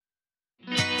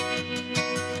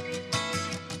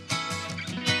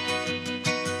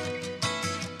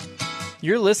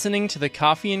You're listening to the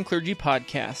Coffee and Clergy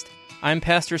Podcast. I'm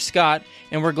Pastor Scott,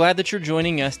 and we're glad that you're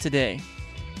joining us today.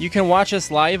 You can watch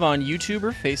us live on YouTube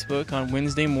or Facebook on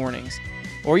Wednesday mornings,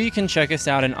 or you can check us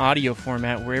out in audio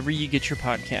format wherever you get your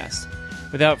podcasts.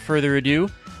 Without further ado,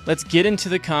 let's get into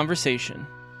the conversation.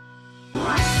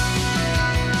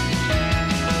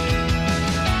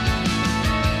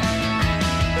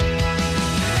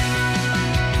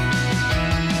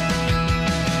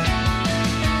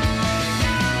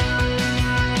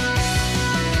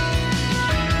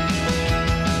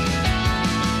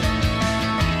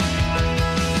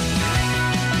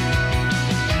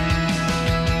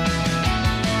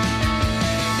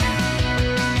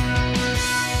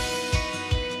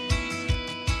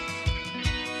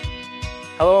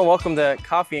 Hello and welcome to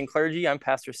Coffee and Clergy. I'm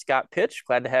Pastor Scott Pitch.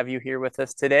 Glad to have you here with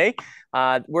us today.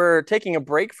 We're taking a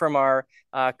break from our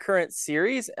current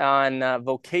series on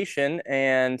vocation,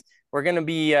 and we're going to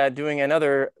be doing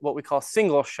another, what we call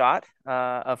single shot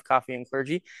of Coffee and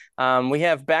Clergy. We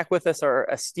have back with us our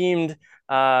esteemed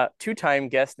two-time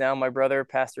guest now, my brother,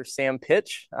 Pastor Sam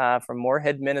Pitch from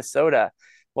Moorhead, Minnesota.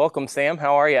 Welcome, Sam.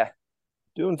 How are you?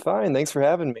 Doing fine. Thanks for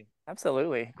having me.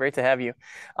 Absolutely. Great to have you.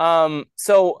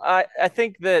 So I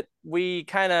think that we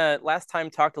kind of last time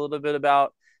talked a little bit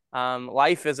about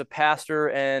life as a pastor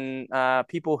and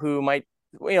people who might,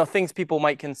 things people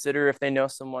might consider if they know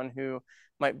someone who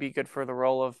might be good for the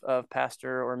role of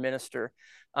pastor or minister.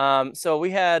 So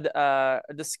we had a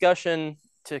discussion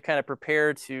to kind of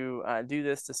prepare to do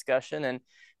this discussion,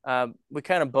 and we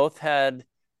kind of both had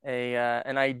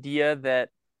an idea that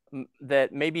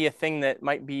maybe a thing that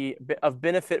might be of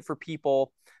benefit for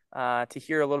people to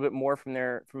hear a little bit more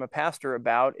from a pastor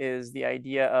about is the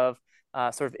idea of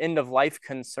sort of end of life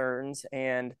concerns.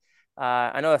 And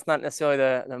I know that's not necessarily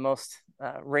the most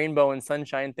rainbow and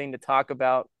sunshine thing to talk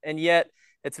about, and yet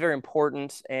it's very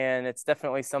important, and it's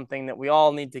definitely something that we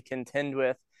all need to contend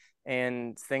with,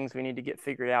 and things we need to get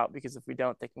figured out, because if we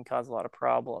don't, they can cause a lot of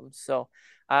problems. So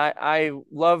I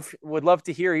would love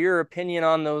to hear your opinion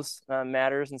on those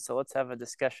matters, and so let's have a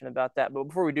discussion about that. But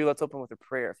before we do, let's open with a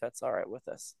prayer, if that's all right with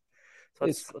us. So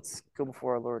let's go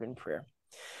before our Lord in prayer.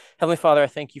 Heavenly Father, I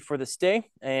thank you for this day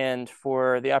and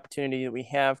for the opportunity that we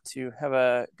have to have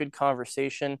a good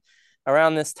conversation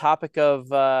around this topic of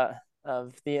the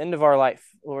end of our life.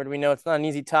 Lord, we know it's not an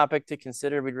easy topic to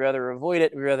consider. We'd rather avoid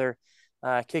it. We'd rather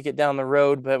kick it down the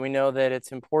road, but we know that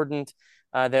it's important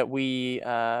that we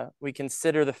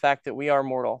consider the fact that we are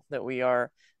mortal, that we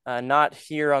are not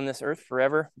here on this earth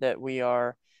forever, that we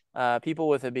are people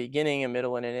with a beginning, a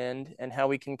middle, and an end, and how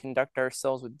we can conduct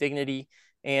ourselves with dignity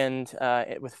and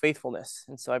with faithfulness.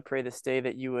 And so I pray this day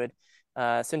that you would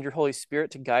send your Holy Spirit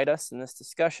to guide us in this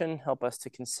discussion, help us to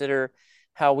consider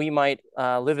how we might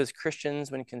live as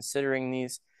Christians when considering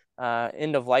these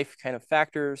end of life kind of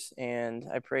factors. And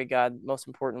I pray, God, most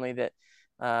importantly, that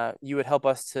you would help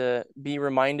us to be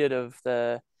reminded of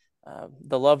the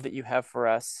love that you have for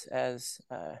us as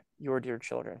your dear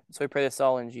children. So we pray this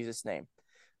all in Jesus' name.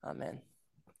 Amen.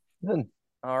 Amen.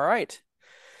 All right.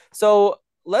 So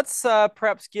let's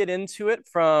perhaps get into it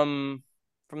from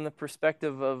the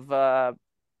perspective of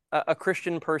a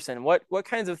Christian person. What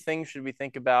kinds of things should we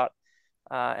think about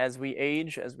as we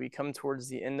age, as we come towards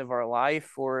the end of our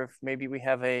life, or if maybe we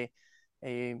have a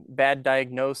bad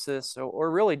diagnosis, or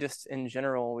really just in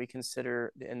general, we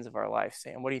consider the ends of our life?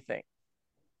 Sam, what do you think?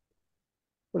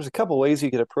 There's a couple ways you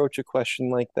could approach a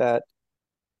question like that.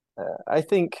 I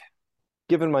think,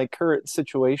 given my current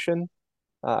situation,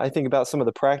 I think about some of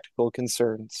the practical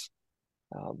concerns.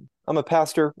 I'm a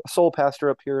pastor, a sole pastor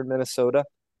up here in Minnesota,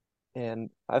 and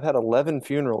I've had 11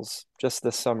 funerals just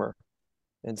this summer.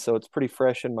 And so it's pretty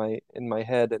fresh in my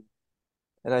head.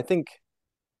 And I think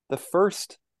the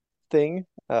first thing,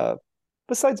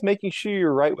 besides making sure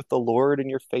you're right with the Lord and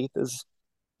your faith is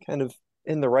kind of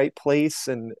in the right place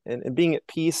and being at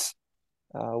peace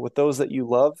with those that you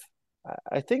love,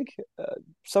 I think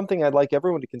something I'd like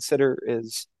everyone to consider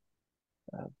is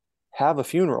have a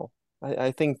funeral.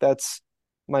 I think that's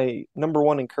my number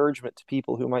one encouragement to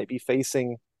people who might be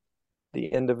facing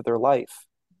the end of their life.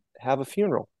 Have a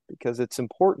funeral, because it's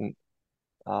important.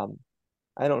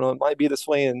 I don't know, it might be this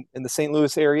way in the St.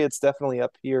 Louis area. It's definitely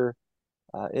up here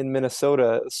in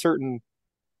Minnesota, a certain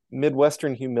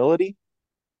Midwestern humility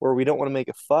where we don't want to make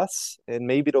a fuss, and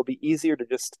maybe it'll be easier to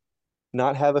just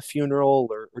not have a funeral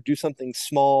or do something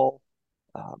small.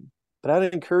 But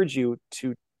I'd encourage you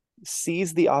to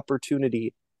seize the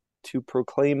opportunity to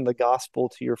proclaim the gospel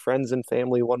to your friends and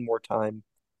family one more time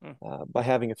by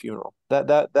having a funeral.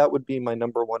 That would be my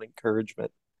number one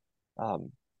encouragement.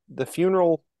 The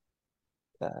funeral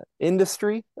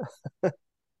industry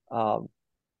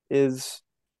is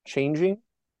changing.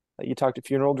 You talk to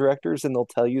funeral directors and they'll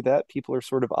tell you that people are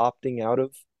sort of opting out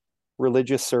of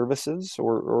religious services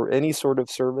or any sort of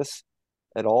service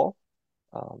at all.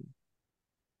 Um,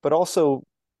 but also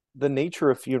the nature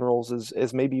of funerals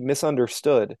is maybe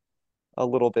misunderstood a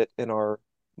little bit in our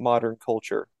modern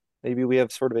culture. Maybe we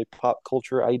have sort of a pop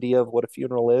culture idea of what a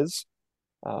funeral is,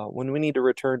 when we need to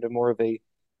return to more of a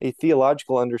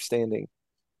theological understanding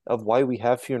of why we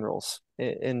have funerals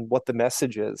and what the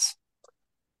message is.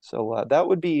 So that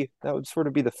would sort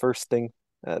of be the first thing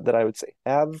that I would say.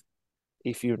 Have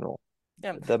a funeral.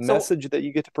 Yeah. The So message that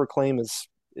you get to proclaim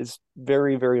is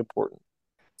very, very important.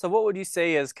 so what would you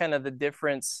say is kind of the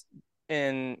difference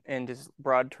in just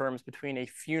broad terms between a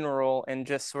funeral and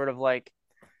just sort of like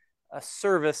a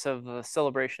service of the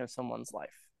celebration of someone's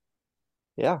life?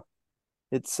 Yeah,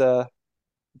 it's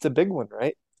it's a big one,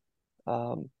 right?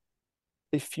 Um,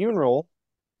 a funeral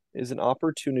is an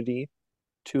opportunity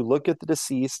to look at the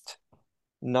deceased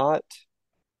not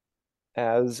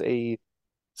as a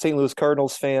St. Louis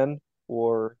Cardinals fan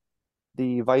or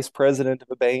the vice president of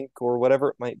a bank or whatever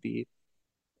it might be,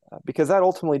 because that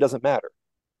ultimately doesn't matter.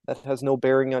 That has no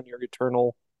bearing on your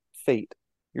eternal fate,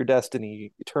 your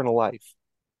destiny, eternal life.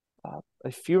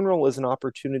 A funeral is an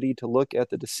opportunity to look at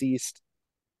the deceased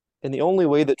in the only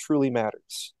way that truly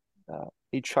matters,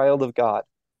 a child of God,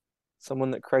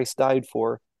 someone that Christ died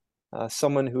for,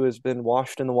 someone who has been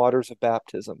washed in the waters of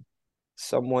baptism,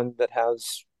 someone that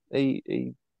has a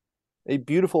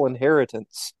beautiful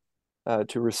inheritance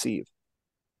to receive.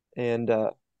 And,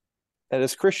 and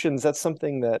as Christians, that's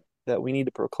something that we need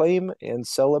to proclaim and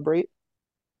celebrate.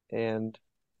 And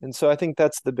and so I think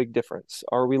that's the big difference.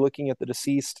 Are we looking at the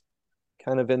deceased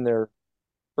kind of in their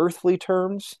earthly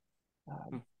terms,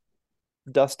 um,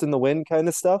 dust in the wind kind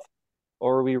of stuff,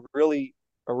 or are we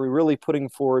really putting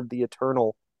forward the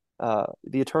eternal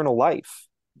life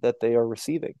that they are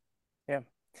receiving? Yeah.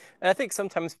 And I think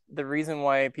sometimes the reason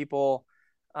why people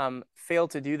fail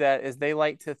to do that is they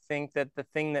like to think that the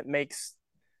thing that makes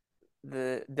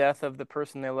the death of the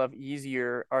person they love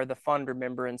easier are the fond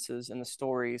remembrances and the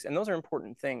stories. And those are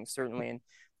important things, certainly. And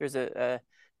there's a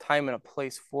time and a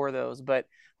place for those. But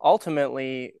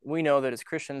ultimately, we know that as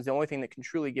Christians, the only thing that can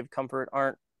truly give comfort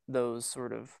aren't those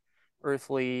sort of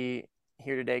earthly,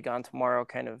 here today, gone tomorrow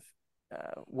kind of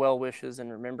well wishes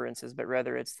and remembrances, but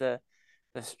rather it's the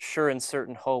sure and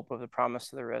certain hope of the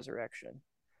promise of the resurrection.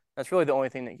 That's really the only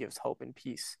thing that gives hope and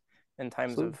peace in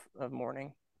times Absolutely. of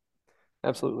mourning. Um,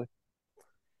 Absolutely.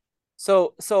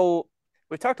 so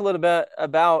we talked a little bit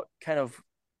about kind of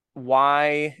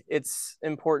why it's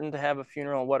important to have a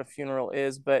funeral and what a funeral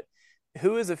is, but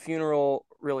who is a funeral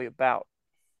really about?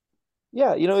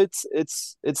 Yeah, it's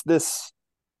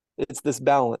this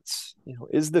balance.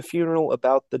 Is the funeral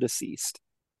about the deceased?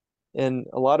 And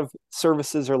a lot of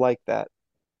services are like that.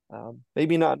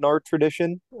 Maybe not in our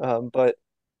tradition, but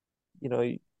you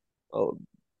know, uh,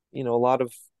 a lot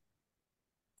of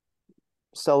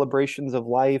celebrations of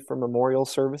life or memorial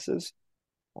services.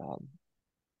 Um,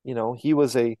 he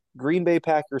was a Green Bay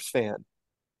Packers fan.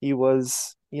 He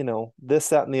was, this,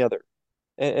 that, and the other.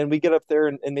 And we get up there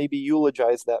and maybe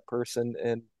eulogize that person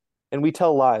and we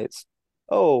tell lies.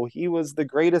 Oh, he was the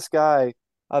greatest guy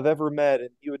I've ever met, and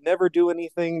he would never do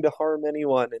anything to harm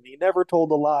anyone, and he never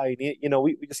told a lie. And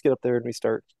we just get up there and we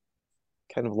start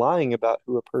kind of lying about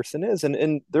who a person is.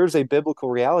 And there's a biblical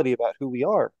reality about who we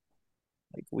are.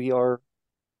 Like we are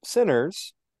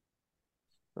sinners,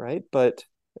 right? But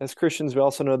as Christians, we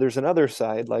also know there's another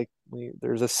side. Like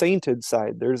there's a sainted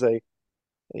side. There's a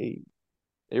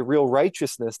a real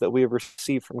righteousness that we have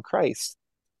received from Christ.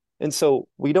 And so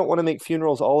we don't want to make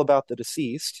funerals all about the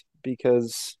deceased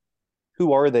because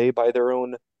who are they by their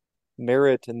own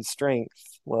merit and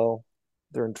strength? Well,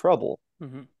 they're in trouble.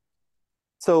 Mm-hmm.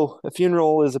 So a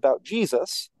funeral is about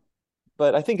Jesus,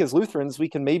 but I think as Lutherans, we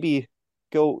can maybe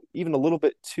go even a little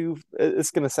bit too,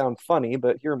 it's going to sound funny,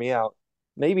 but hear me out,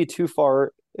 maybe too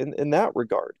far in that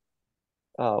regard,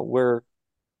 where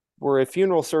a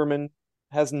funeral sermon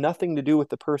has nothing to do with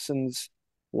the person's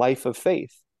life of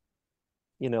faith.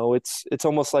 It's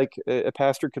almost like a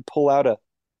pastor could pull out a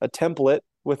template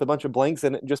with a bunch of blanks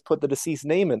in it and just put the deceased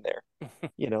name in there.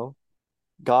 You know,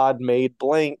 God made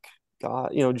blank.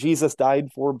 God, Jesus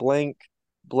died for blank.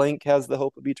 Blank has the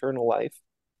hope of eternal life.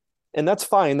 And that's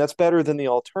fine. That's better than the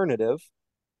alternative.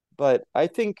 But I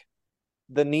think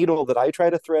the needle that I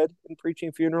try to thread in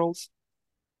preaching funerals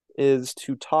is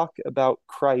to talk about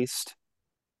Christ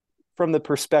from the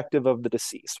perspective of the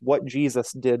deceased, what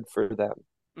Jesus did for them,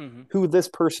 Mm-hmm. who this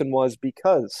person was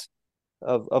because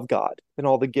of God and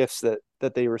all the gifts that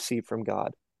they received from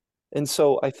God. And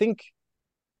so I think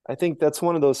that's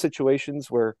one of those situations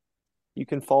where You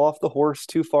can fall off the horse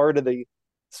too far to the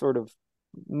sort of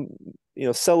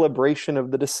celebration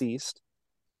of the deceased.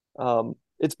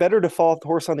 It's better to fall off the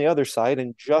horse on the other side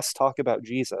and just talk about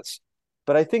Jesus.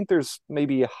 But I think there's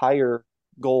maybe a higher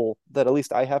goal that at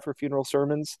least I have for funeral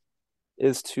sermons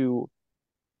is to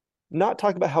not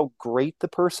talk about how great the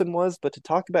person was, but to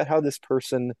talk about how this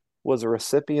person was a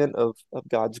recipient of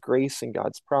God's grace and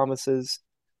God's promises.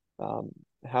 Um,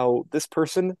 how this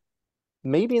person,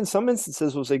 maybe in some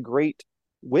instances, was a great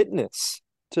witness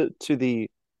to the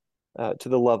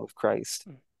love of Christ.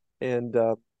 And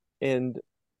and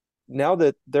now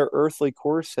that their earthly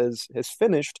course has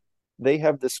finished, they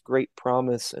have this great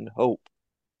promise and hope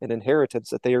and inheritance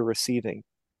that they are receiving.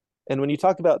 And when you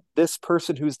talk about this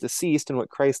person who's deceased and what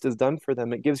Christ has done for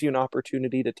them, it gives you an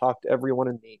opportunity to talk to everyone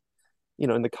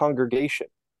in the congregation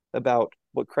about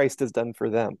what Christ has done for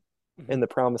them Mm-hmm. and the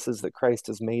promises that Christ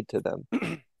has made to them.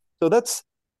 So that's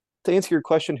to answer your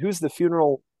question, who's the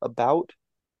funeral about?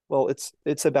 Well,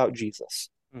 it's about Jesus,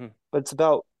 Mm-hmm. but it's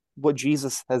about what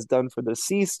Jesus has done for the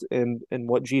deceased and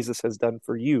what Jesus has done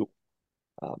for you,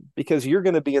 because you're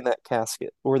going to be in that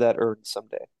casket or that urn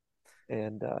someday,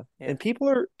 and Yeah. people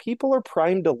are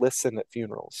primed to listen at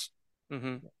funerals.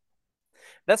 Mm-hmm.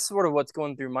 That's sort of what's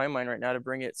going through my mind right now to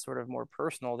bring it sort of more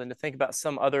personal than to think about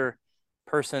some other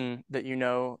person that you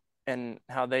know and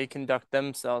how they conduct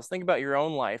themselves. Think about your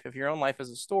own life. If your own life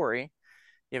is a story,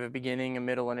 you have a beginning, a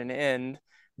middle, and an end.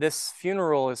 This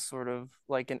funeral is sort of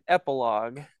like an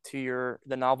epilogue to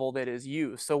the novel that is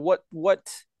you. So what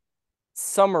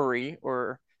summary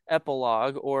or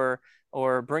epilogue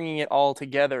or bringing it all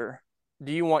together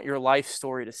do you want your life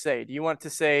story to say? Do you want to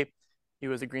say he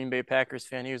was a Green Bay Packers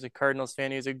fan, he was a Cardinals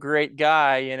fan, he was a great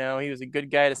guy, he was a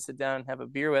good guy to sit down and have a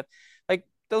beer with? Like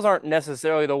those aren't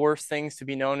necessarily the worst things to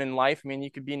be known in life. I mean,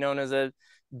 you could be known as a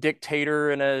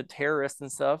dictator and a terrorist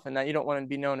and stuff, and that you don't want to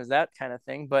be known as that kind of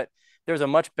thing. But there's a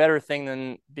much better thing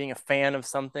than being a fan of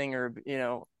something or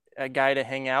a guy to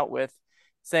hang out with,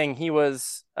 saying he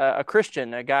was a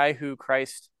Christian, a guy who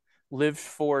Christ lived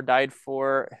for, died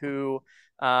for, who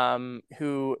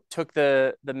took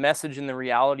the message and the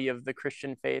reality of the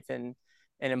Christian faith and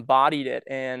embodied it.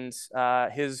 And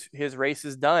his race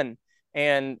is done,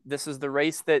 and this is the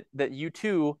race that you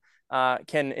too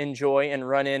can enjoy and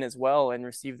run in as well and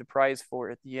receive the prize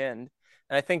for at the end.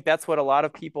 And I think that's what a lot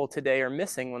of people today are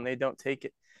missing when they don't take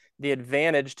the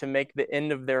advantage to make the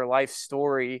end of their life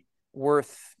story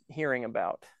worth hearing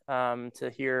about, to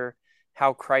hear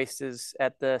how Christ is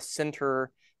at the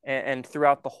center and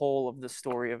throughout the whole of the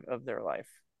story of their life.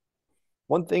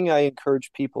 One thing I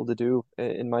encourage people to do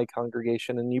in my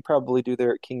congregation, and you probably do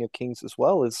there at King of Kings as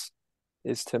well,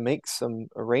 is to make some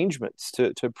arrangements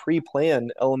to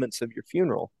pre-plan elements of your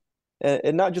funeral,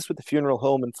 and not just with the funeral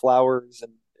home and flowers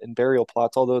and burial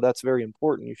plots, although that's very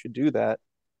important. You should do that.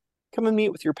 Come and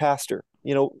meet with your pastor.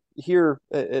 Here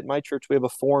at my church, we have a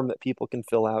form that people can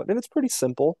fill out, and it's pretty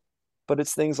simple, but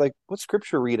it's things like, what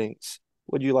scripture readings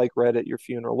would you like read at your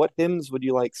funeral? What hymns would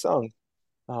you like sung?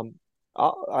 Um,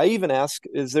 I even ask,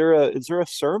 is there a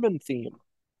sermon theme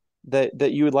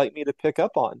that you would like me to pick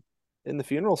up on in the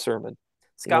funeral sermon?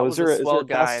 Scott Is was a there swell a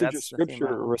guy. passage of That's the theme I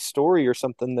scripture love. or a story or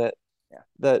something that Yeah.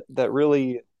 that's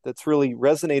really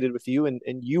resonated with you and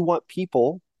you want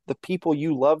the people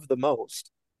you love the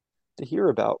most to hear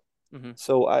about? Mm-hmm.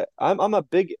 So I'm a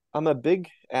big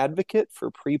advocate for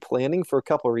pre-planning for a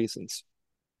couple of reasons.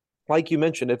 Like you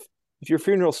mentioned, if your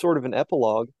funeral is sort of an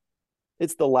epilogue,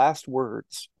 it's the last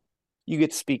words. You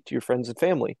get to speak to your friends and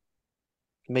family,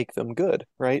 make them good,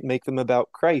 right? Make them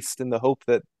about Christ and the hope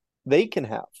that they can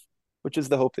have, which is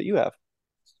the hope that you have.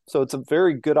 So it's a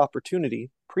very good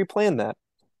opportunity. Pre-plan that.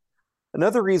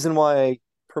 Another reason why I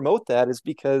promote that is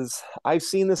because I've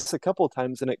seen this a couple of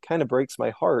times and it kind of breaks my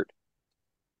heart.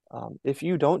 If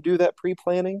you don't do that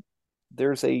pre-planning,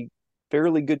 there's a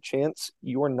fairly good chance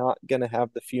you're not going to have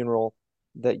the funeral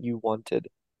that you wanted.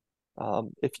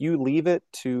 If you leave it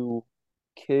to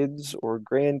kids or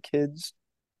grandkids,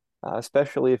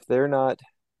 especially if they're not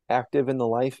active in the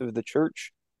life of the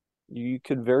church, you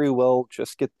could very well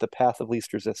just get the path of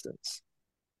least resistance.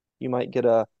 You might get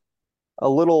a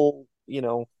little,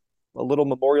 a little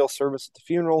memorial service at the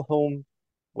funeral home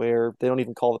where they don't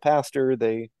even call the pastor.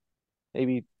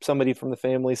 Maybe somebody from the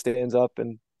family stands up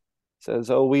and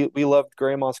says, "Oh, we loved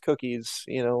grandma's cookies.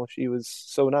 She was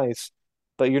so nice."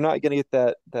 But you're not going to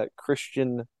get that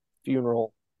Christian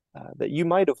funeral that you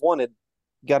might have wanted.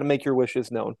 Got to make your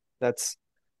wishes known. That's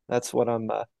what I'm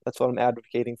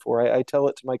advocating for. I tell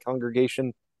it to my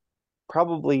congregation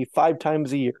probably 5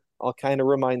 times a year. I'll kind of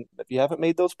remind them, if you haven't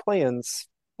made those plans,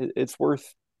 it's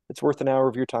worth an hour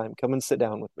of your time. Come and sit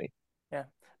down with me. Yeah.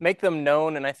 make them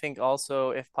known, and I think also,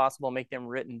 if possible, make them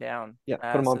written down Yeah,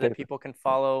 put them on so that paper. people can Yeah.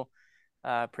 follow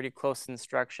pretty close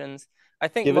instructions. I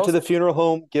think Give it to most the funeral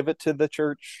home, give it to the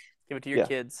church. give it to your Yeah,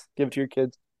 kids. give it to your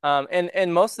kids.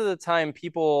 And most of the time,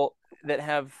 people that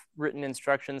have written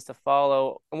instructions to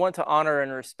follow want to honor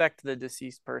and respect the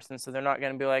deceased person, so they're not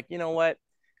going to be like, you know what,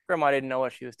 Grandma didn't know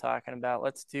what she was talking about.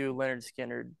 Let's do Leonard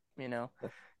Skinner, you know,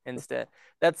 instead.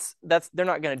 That's they're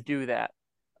not going to do that.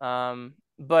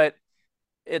 But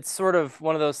it's sort of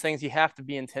one of those things you have to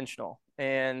be intentional.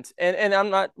 And I'm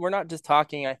not we're not just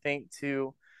talking, I think,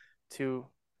 to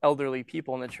elderly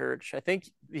people in the church. I think,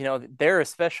 they're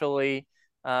especially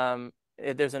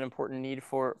there's an important need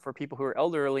for people who are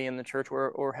elderly in the church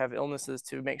or have illnesses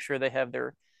to make sure they have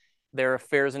their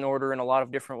affairs in order in a lot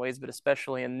of different ways, but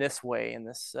especially in this way, in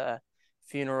this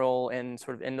funeral and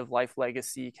sort of end of life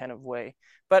legacy kind of way.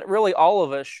 But really, all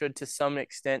of us should, to some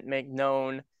extent, make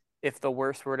known if the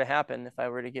worst were to happen. If I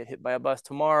were to get hit by a bus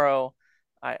tomorrow,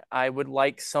 I would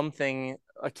like something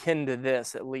akin to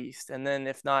this at least. And then,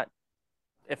 if not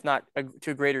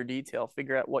to greater detail,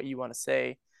 figure out what you want to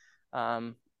say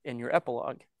in your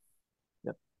epilogue.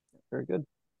 Yep, very good.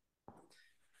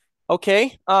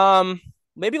 Okay.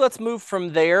 Maybe let's move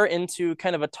from there into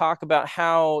kind of a talk about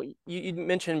how you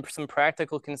mentioned some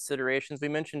practical considerations. We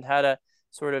mentioned how to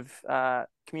sort of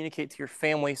communicate to your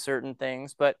family certain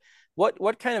things, but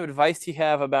what kind of advice do you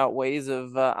have about ways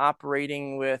of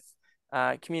operating with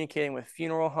communicating with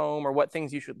funeral home, or what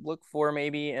things you should look for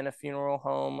maybe in a funeral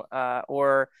home,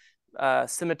 or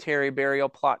cemetery burial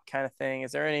plot kind of thing?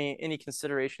 Is there any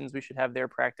considerations we should have there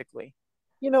practically?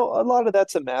 A lot of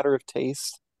that's a matter of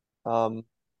taste. Um,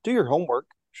 do your homework,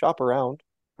 shop around.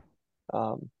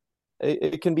 Um,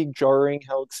 it can be jarring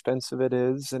how expensive it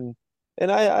is, and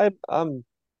I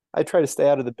try to stay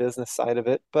out of the business side of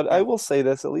it. But I Yeah. will say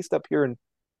this, at least up here in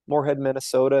Moorhead,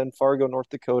 Minnesota, and Fargo, North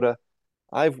Dakota,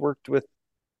 I've worked with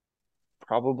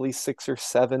probably 6 or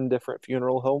 7 different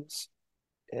funeral homes,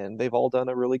 and they've all done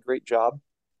a really great job.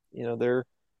 Their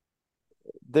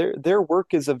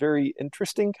work is a very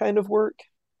interesting kind of work.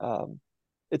 Um,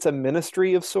 it's a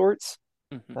ministry of sorts,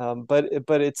 Hmm. but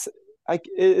it's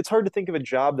hard to think of a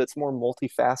job that's more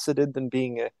multifaceted than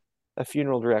being a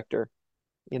funeral director.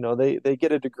 They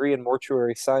get a degree in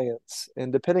mortuary science,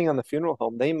 and depending on the funeral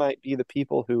home, they might be the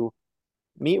people who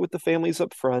meet with the families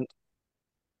up front,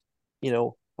 you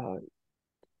know, uh,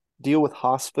 deal with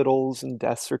hospitals and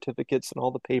death certificates and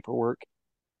all the paperwork.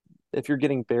 If you're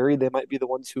getting buried, they might be the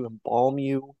ones who embalm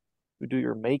you, who do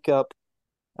your makeup,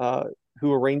 uh,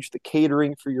 who arrange the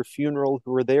catering for your funeral,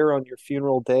 who are there on your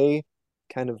funeral day,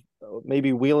 kind of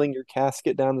maybe wheeling your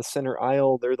casket down the center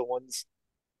aisle. They're the ones,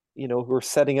 who are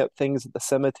setting up things at the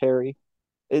cemetery.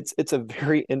 It's a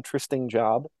very interesting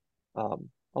job. A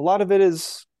lot of it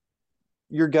is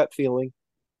your gut feeling.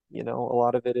 A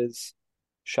lot of it is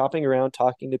shopping around,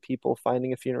 talking to people,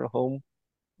 finding a funeral home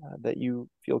that you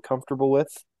feel comfortable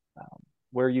with,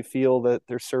 where you feel that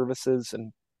their services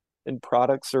and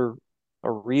products are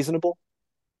reasonable.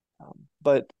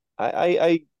 But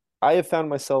I have found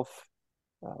myself,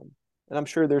 um, and I'm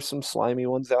sure there's some slimy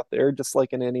ones out there, just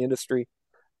like in any industry.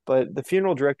 But the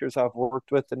funeral directors I've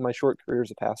worked with in my short career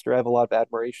as a pastor, I have a lot of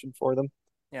admiration for them.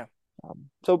 Yeah.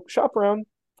 So shop around,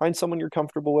 find someone you're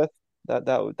comfortable with. That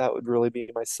would really be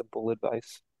my simple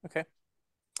advice. Okay.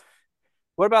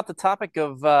 What about the topic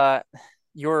of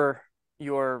your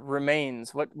your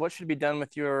remains? What should be done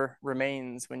with your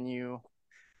remains when you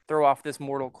throw off this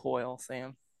mortal coil,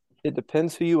 Sam? It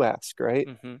depends who you ask, right?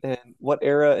 Hmm. And what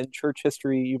era in church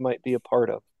history you might be a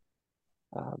part of.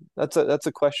 That's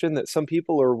a question that some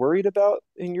people are worried about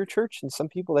in your church, and some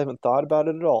people haven't thought about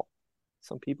it at all.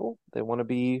 Some people they want to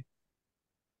be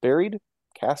buried,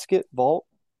 casket, vault,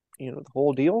 the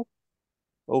whole deal,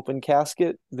 open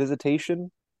casket,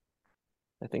 visitation.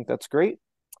 I think that's great.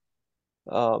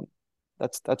 Um,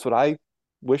 that's what I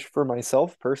wish for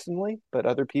myself personally, but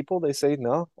other people they say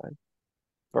no, I've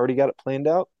already got it planned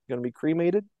out. I'm going to be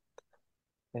cremated,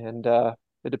 and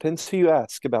it depends who you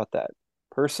ask about that.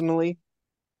 Personally,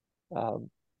 um,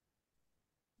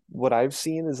 what I've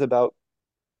seen is about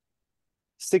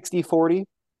 60-40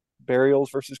 burials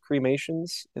versus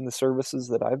cremations in the services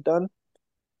that I've done.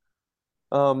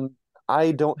 Um,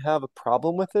 I don't have a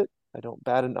problem with it. I don't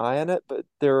bat an eye on it, but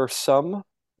there are some,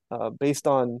 based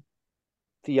on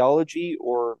theology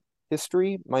or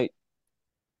history, might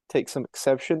take some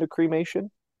exception to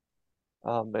cremation.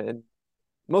 And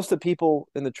most of the people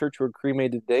in the church who are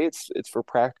cremated today, it's for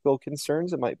practical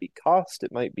concerns. It might be cost,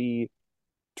 it might be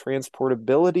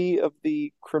transportability of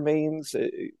the cremains.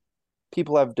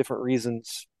 People have different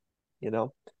reasons, you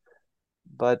know.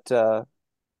 But there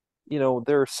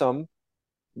are some.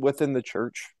 within the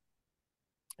church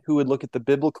who would look at the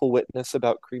biblical witness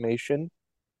about cremation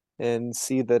and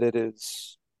see that it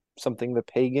is something the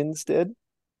pagans did.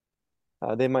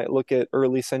 They might look at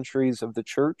early centuries of the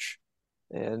church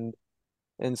and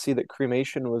see that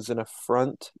cremation was an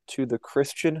affront to the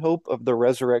Christian hope of the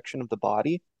resurrection of the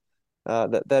body.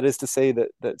 That is to say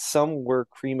that some were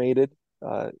cremated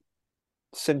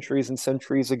centuries and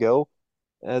centuries ago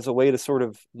as a way to sort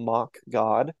of mock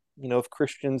God. If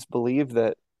Christians believe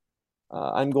that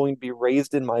I'm going to be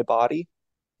raised in my body,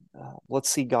 let's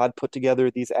see God put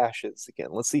together these ashes again.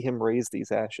 Let's see Him raise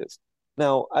these ashes.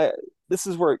 Now, this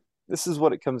is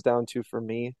what it comes down to for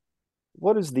me.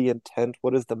 What is the intent?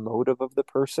 What is the motive of the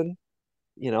person?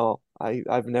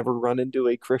 I've never run into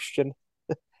a Christian,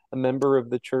 a member of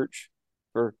the church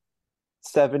for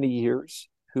 70 years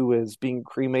who is being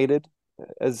cremated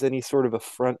as any sort of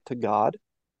affront to God.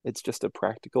 It's just a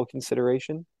practical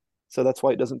consideration. So that's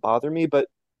why it doesn't bother me, but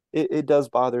it does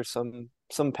bother some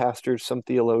pastors, some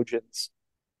theologians.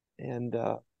 And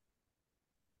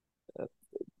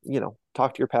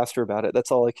talk to your pastor about it.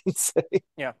 That's all I can say.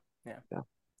 Yeah. Yeah. Yeah.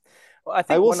 Well, I I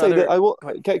think will one say that other, I will go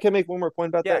ahead. can I make one more point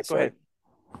about Yeah, that? go Sorry. ahead.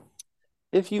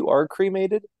 If you are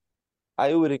cremated,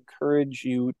 I would encourage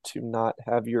you to not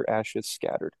have your ashes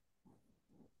scattered.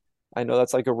 I know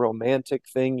that's like a romantic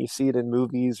thing. You see it in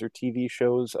movies or TV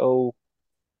shows. Oh,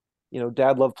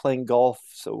 dad loved playing golf.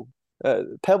 So,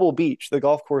 Pebble Beach, the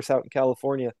golf course out in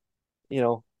California, you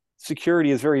know,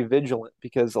 security is very vigilant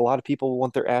because a lot of people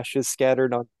want their ashes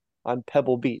scattered on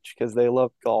Pebble Beach because they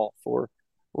love golf, or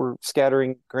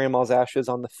scattering grandma's ashes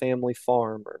on the family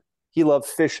farm, or he loved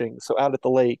fishing, so out at the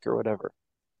lake or whatever.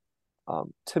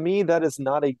 To me, that is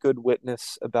not a good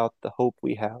witness about the hope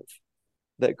we have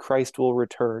that Christ will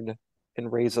return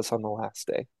and raise us on the last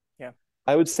day. Yeah.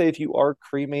 I would say if you are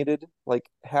cremated, like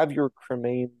have your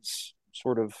cremains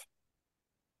sort of,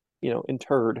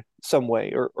 interred some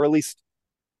way, or at least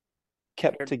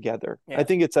kept together. I Yeah.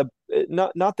 think it's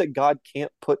not that God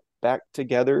can't put back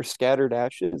together scattered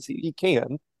ashes. He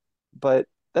can, but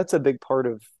that's a big part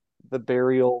of the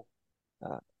burial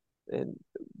uh, and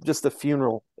just the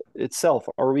funeral itself.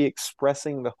 Are we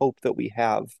expressing the hope that we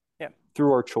have Yeah.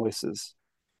 through our choices?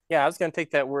 Yeah, I was going to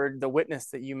take that word, the witness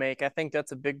that you make. I think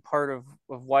that's a big part of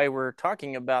why we're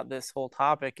talking about this whole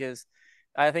topic is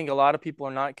I think a lot of people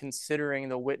are not considering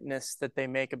the witness that they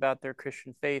make about their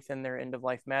Christian faith and their end of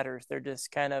life matters. They're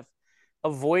just kind of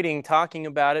avoiding talking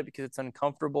about it because it's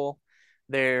uncomfortable.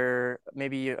 They're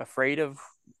maybe afraid of,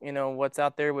 what's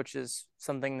out there, which is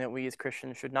something that we as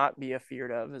Christians should not be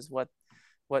afeared of, is what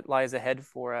lies ahead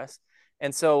for us.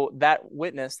 And so that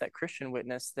witness, that Christian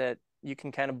witness, that you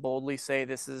can kind of boldly say,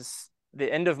 this is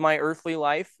the end of my earthly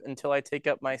life until I take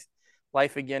up my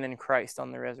life again in Christ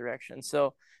on the resurrection.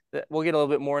 So we'll get a little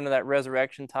bit more into that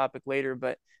resurrection topic later,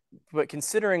 but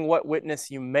considering what witness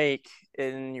you make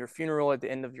in your funeral at the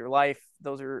end of your life,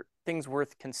 those are things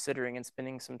worth considering and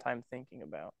spending some time thinking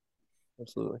about.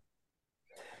 Absolutely.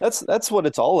 That's what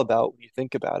it's all about when you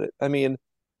think about it. I mean,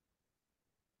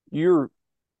 you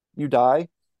die,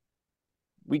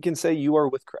 we can say you are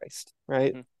with Christ,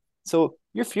 right? Mm-hmm. So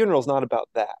your funeral is not about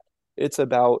that. It's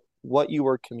about what you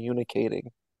are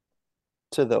communicating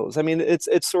to those. I mean, it's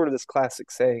sort of this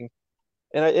classic saying,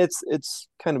 and it's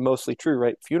kind of mostly true,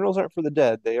 right? Funerals aren't for the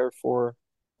dead; they are for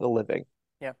the living.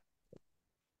 Yeah,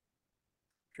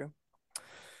 true.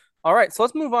 All right, so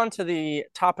let's move on to the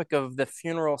topic of the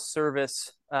funeral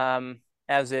service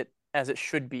as it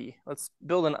should be. Let's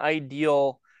build an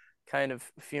ideal kind of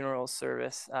funeral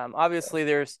service.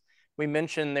 Obviously, we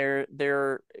mentioned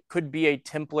there could be a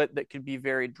template that could be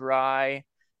very dry,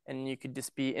 and you could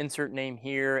just be insert name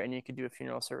here, and you could do a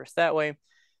funeral service that way.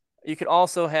 You could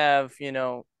also have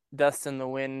Dust in the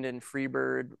Wind and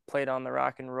Freebird played on the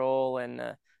rock and roll, and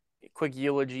a quick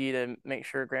eulogy to make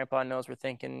sure Grandpa knows we're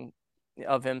thinking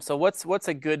of him. So what's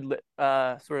a good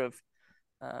sort of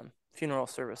funeral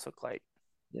service look like?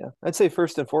 Yeah, I'd say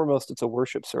first and foremost, it's a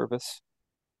worship service.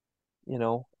 You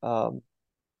know,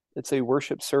 it's a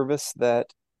worship service that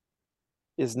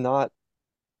is not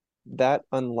that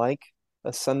unlike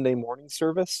a Sunday morning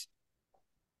service.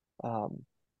 Um,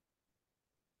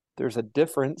 there's a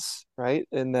difference, right,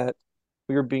 in that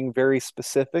we are being very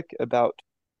specific about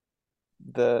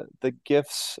the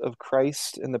gifts of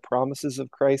Christ and the promises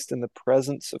of Christ and the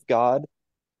presence of God.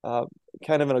 Uh,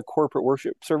 Kind of in a corporate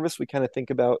worship service, we kind of think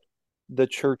about the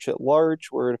church at large,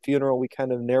 where at a funeral we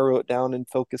kind of narrow it down and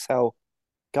focus how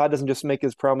God doesn't just make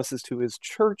his promises to his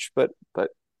church, but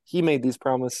he made these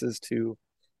promises to,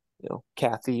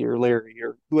 Kathy or Larry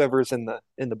or whoever's in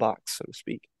the box, so to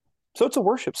speak. So it's a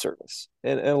worship service.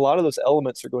 And a lot of those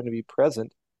elements are going to be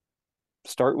present.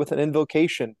 start with an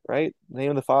invocation, right? In the name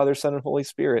of the Father, Son, and Holy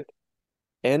Spirit.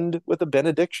 End with a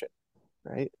benediction,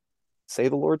 right? Say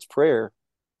the Lord's Prayer,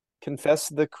 confess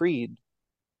the creed,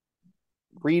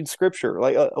 read scripture.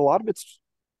 Like a lot of it's,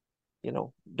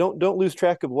 don't lose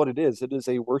track of what it is. It is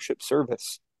a worship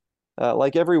service.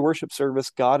 Like every worship service,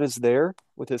 God is there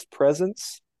with his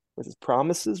presence, with his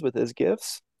promises, with his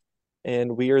gifts,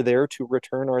 and we are there to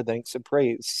return our thanks and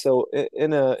praise. So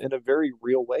in a very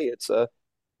real way, it's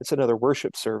another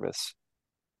worship service,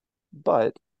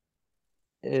 but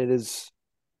it is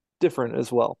different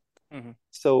as well. Hmm.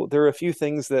 So there are a few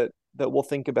things that we'll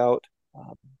think about.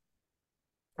 Um,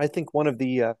 I think one of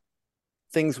the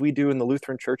things we do in the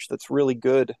Lutheran Church that's really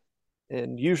good,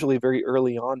 and usually very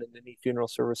early on in any funeral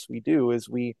service we do, is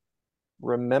we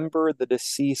remember the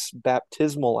deceased's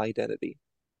baptismal identity.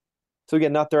 So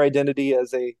again, not their identity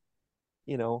as a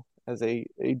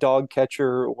dog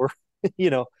catcher or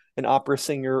an opera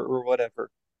singer or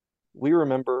whatever. We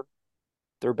remember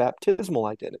their baptismal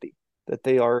identity, that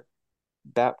they are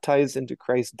baptized into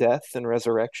Christ's death and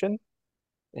resurrection.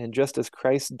 And just as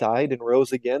Christ died and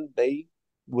rose again, they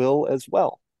will as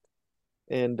well.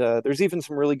 And there's even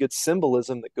some really good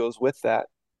symbolism that goes with that.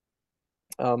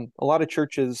 A lot of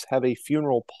churches have a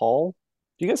funeral pall.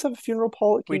 Do you guys have a funeral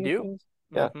pall at We King of do. Kings?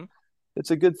 Yeah, Hmm.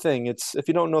 it's a good thing. It's if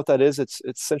you don't know what that is, it's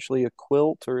essentially a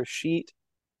quilt or a sheet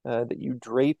that you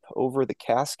drape over the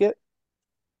casket,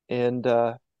 and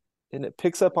it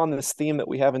picks up on this theme that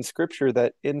we have in Scripture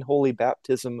that in holy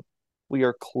baptism we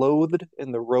are clothed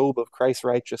in the robe of Christ's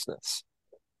righteousness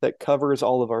that covers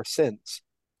all of our sins.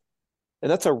 And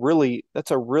that's a really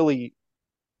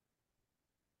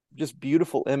just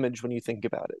beautiful image when you think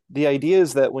about it. The idea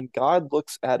is that when God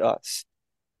looks at us,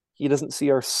 he doesn't see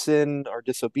our sin, our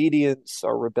disobedience,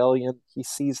 our rebellion. He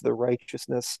sees the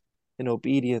righteousness and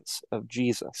obedience of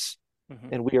Jesus. Hmm.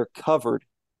 And we are covered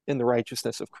in the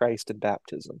righteousness of Christ in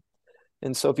baptism.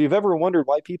 And so if you've ever wondered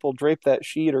why people drape that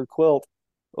sheet or quilt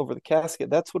over the casket,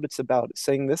 that's what it's about. It's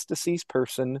saying this deceased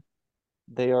person,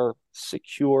 they are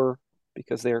secure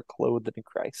because they are clothed in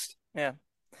Christ. Yeah. And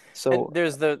So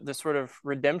there's the sort of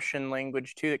redemption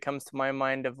language too that comes to my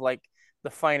mind of like the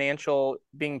financial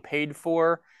being paid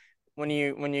for when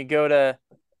you go to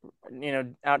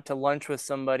out to lunch with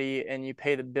somebody and you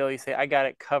pay the bill, you say I got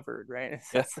it covered, right?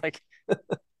 yeah, It's like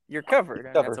you're covered. I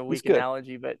mean, that's cover. a He's weak good.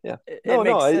 analogy, but Yeah. it No,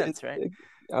 no, makes sense, right?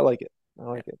 I like it. I Yeah.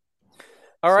 like it.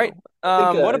 All right. So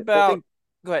I think What I about? think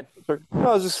Go ahead. sorry, no,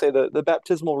 I was just say the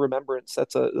baptismal remembrance,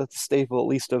 that's a staple at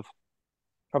least of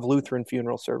Lutheran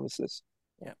funeral services.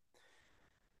 Yeah.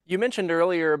 You mentioned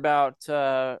earlier about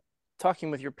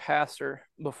talking with your pastor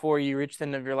before you reach the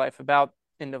end of your life about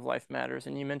end of life matters,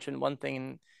 and you mentioned one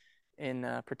thing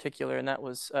in particular, and that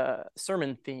was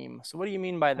sermon theme. So, what do you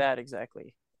mean by that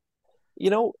exactly?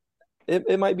 You know,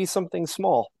 it might be something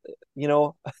small. You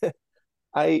know,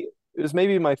 I it was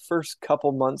maybe my first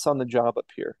couple months on the job up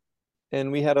here,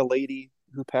 and we had a lady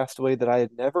who passed away that I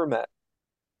had never met.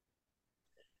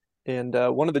 And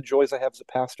one of the joys I have as a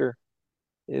pastor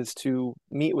is to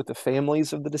meet with the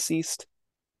families of the deceased,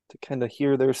 to kind of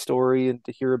hear their story and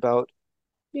to hear about,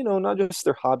 not just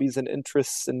their hobbies and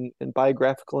interests and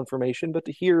biographical information, but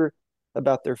to hear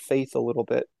about their faith a little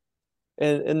bit.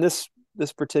 And this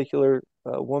particular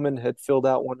woman had filled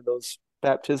out one of those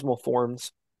baptismal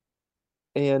forms,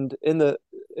 and in the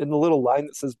little line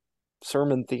that says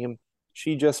sermon theme,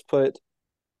 she just put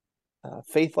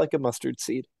faith like a mustard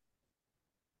seed.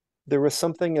 There was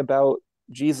something about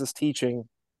Jesus' teaching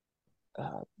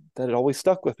uh, that had always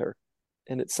stuck with her,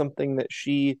 and it's something that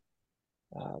she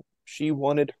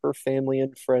wanted her family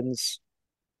and friends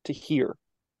to hear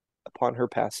upon her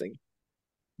passing.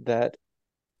 That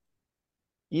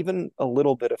even a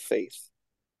little bit of faith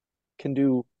can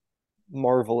do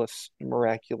marvelous,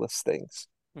 miraculous things.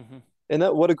 Hmm. And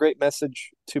that what a great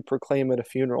message to proclaim at a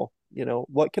funeral.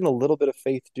 What can a little bit of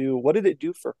faith do? What did it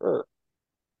do for her?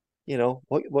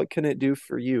 What can it do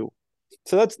for you?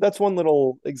 So that's one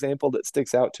little example that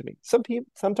sticks out to me.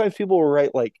 Sometimes people will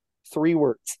write like 3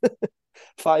 words,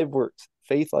 5 words,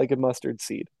 faith like a mustard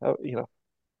seed.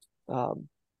 Um,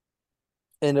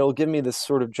 and it'll give me this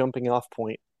sort of jumping off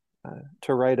point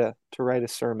to write a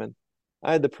sermon.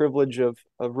 I had the privilege of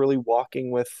really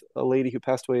walking with a lady who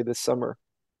passed away this summer,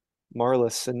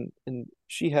 Marlis, and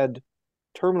she had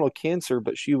terminal cancer,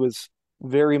 but she was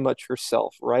very much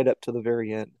herself right up to the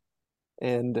very end.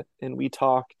 And we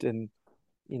talked, and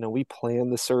we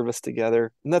planned the service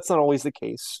together. And that's not always the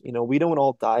case. We don't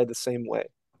all die the same way.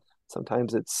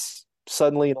 Sometimes it's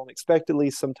suddenly and unexpectedly.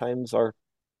 Sometimes our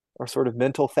sort of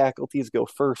mental faculties go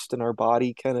first and our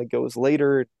body kind of goes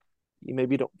later. You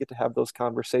maybe don't get to have those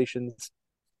conversations.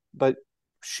 But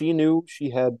she knew she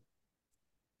had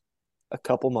a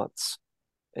couple months.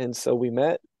 And so we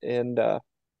met and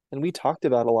we talked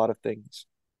about a lot of things.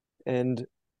 And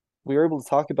we were able to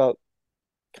talk about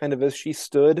kind of as she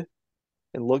stood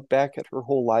and looked back at her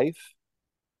whole life,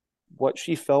 what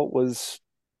she felt was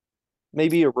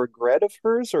maybe a regret of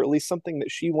hers, or at least something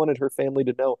that she wanted her family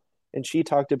to know. And she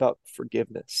talked about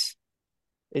forgiveness.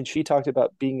 And she talked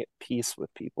about being at peace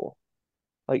with people.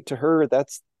 Like to her,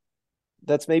 that's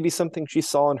maybe something she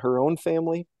saw in her own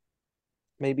family,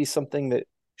 maybe something that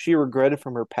she regretted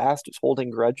from her past is holding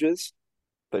grudges,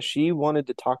 but she wanted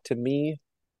to talk to me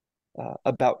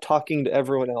about talking to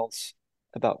everyone else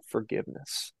about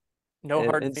forgiveness. No And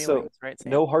hard and so feelings, right,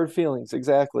 Sam? no hard feelings,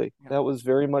 exactly. Yeah. That was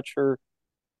very much her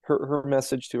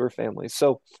message to her family.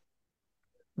 So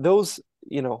those,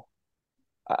 you know,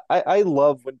 I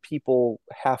love when people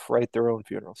half write their own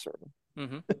funeral sermon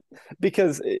Hmm.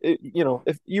 because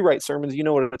if you write sermons, you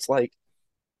know what it's like.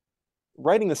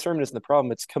 Writing the sermon isn't the problem.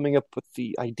 It's coming up with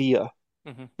the idea,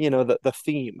 Hmm. the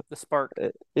theme. The spark.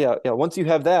 Yeah. Once you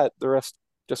have that, the rest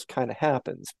just kind of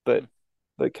happens. But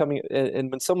Mm. coming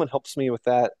and when someone helps me with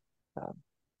that, um,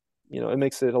 it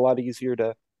makes it a lot easier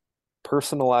to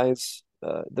personalize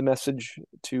the message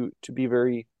to be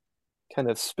very kind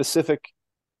of specific.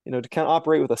 To kind of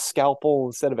operate with a scalpel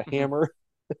instead of a Hmm. hammer.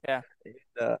 Yeah.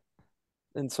 uh,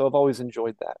 and so I've always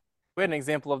enjoyed that. We had an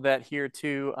example of that here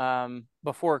too.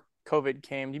 Before COVID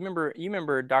came, you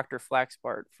remember Dr.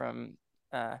 Flaxbart from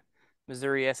uh,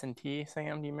 Missouri S&T,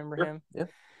 Sam? Do you remember Sure. him?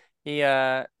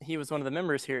 Yeah. He was one of the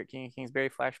members here at King of Kings, Barry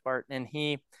Flaxbart, and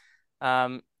he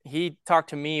talked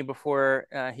to me before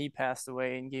he passed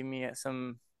away and gave me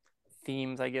some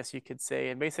themes, I guess you could say.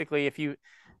 And basically, if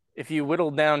you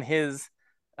whittled down his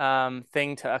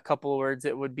thing to a couple of words,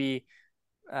 it would be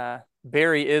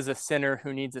Barry is a sinner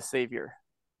who needs a savior.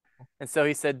 And so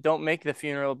he said, "Don't make the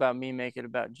funeral about me, make it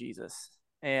about Jesus."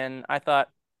 And I thought,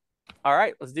 all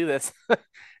right, let's do this.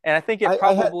 And I think it I had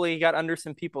probably got under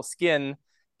some people's skin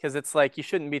because it's like you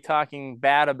shouldn't be talking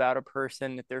bad about a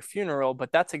person at their funeral,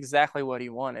 but that's exactly what he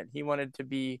wanted. He wanted to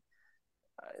be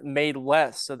made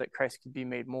less so that Christ could be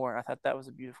made more. I thought that was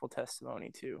a beautiful testimony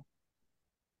too.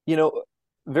 you know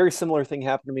very similar thing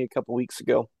happened to me a couple weeks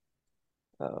ago.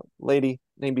 Lady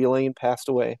named Elaine passed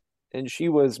away, and she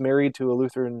was married to a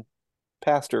Lutheran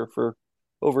pastor for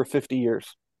over 50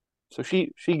 years. So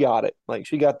she got it. Like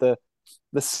she got the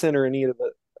sinner in need of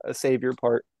a savior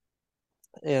part.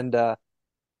 And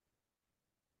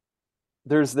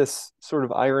there's this sort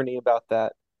of irony about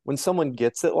that. When someone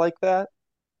gets it like that,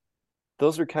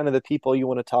 those are kind of the people you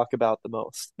want to talk about the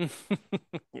most.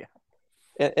 Yeah.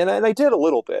 And I did a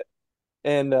little bit.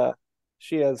 And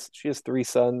she has three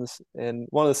sons, and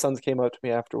one of the sons came up to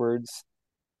me afterwards,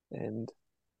 and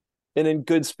in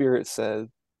good spirit said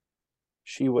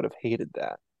she would have hated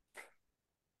that,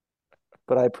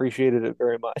 but I appreciated it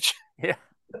very much. Yeah.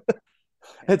 Yeah.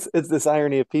 It's this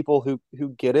irony of people who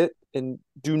get it and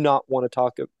do not want to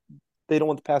talk. They don't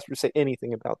want the pastor to say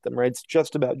anything about them, right? It's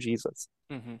just about Jesus.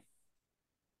 Hmm.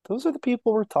 Those are the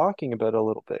people we're talking about a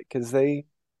little bit because they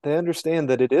understand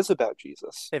that it is about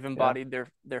Jesus. They've Yeah. embodied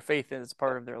their faith as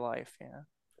part of their life. Yeah.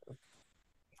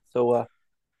 So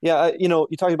yeah,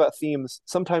 you talk about themes.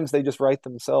 Sometimes they just write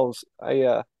themselves.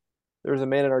 There was a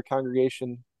man in our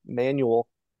congregation, Manuel.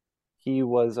 He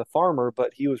was a farmer,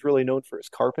 but he was really known for his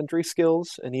carpentry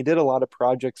skills, and he did a lot of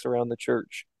projects around the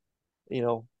church.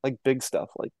 Like big stuff,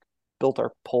 like built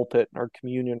our pulpit and our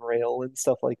communion rail and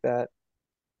stuff like that.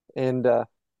 And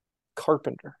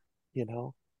carpenter, you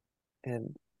know,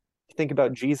 and think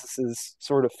about Jesus's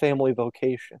sort of family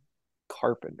vocation,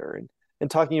 carpenter,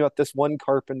 and talking about this one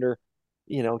carpenter,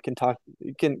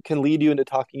 can lead you into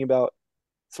talking about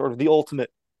sort of the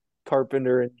ultimate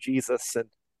carpenter and Jesus, and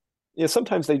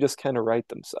sometimes they just kind of write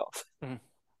themselves. Mhm.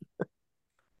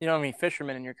 You don't have any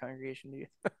fishermen in your congregation, do you?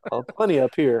 Plenty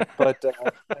up here, but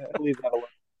I leave that alone.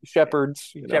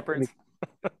 Shepherds, Shepherds.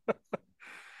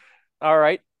 All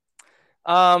right.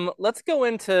 Let's go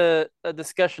into a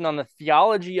discussion on the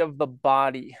theology of the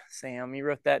body, Sam. You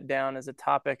wrote that down as a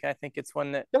topic. I think it's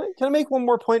one that, Can I make one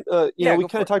more point? yeah, We go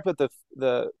kind for of it. talked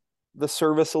about the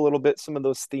service a little bit, some of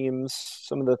those themes,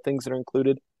 some of the things that are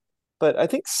included. But I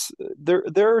think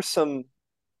there are some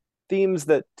themes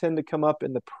that tend to come up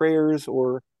in the prayers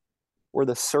or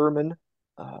the sermon.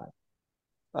 Uh,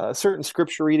 Certain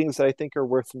scripture readings that I think are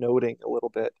worth noting a little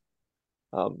bit.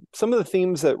 Some of the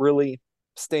themes that really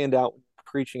stand out when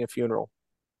preaching a funeral.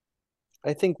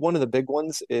 I think one of the big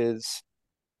ones is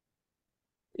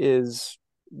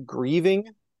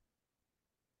grieving,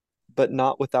 but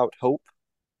not without hope.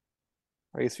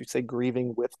 I guess you'd say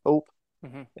grieving with hope.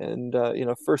 Hmm. And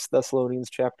First Thessalonians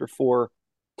chapter 4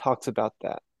 talks about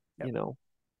that, Yep. you know.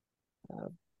 Uh,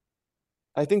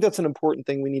 I think that's an important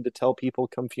thing we need to tell people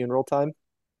come funeral time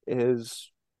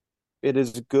is it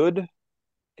is good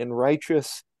and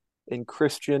righteous and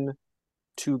Christian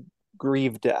to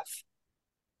grieve death.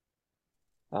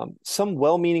 Some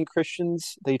well-meaning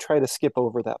Christians, they try to skip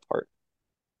over that part.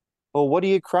 Well, what are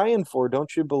you crying for?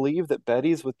 Don't you believe that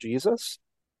Betty's with Jesus?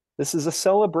 This is a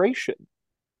celebration.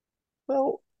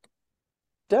 Well,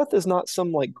 death is not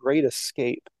some like great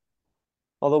escape,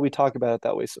 although we talk about it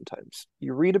that way sometimes.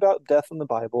 You read about death in the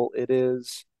Bible, it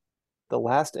is the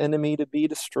last enemy to be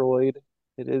destroyed.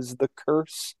 It is the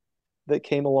curse that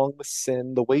came along with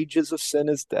sin. The wages of sin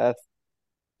is death.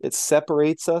 It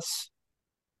separates us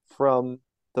from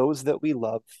those that we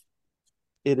love.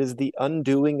 It is the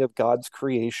undoing of God's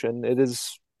creation.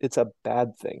 It's a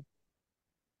bad thing.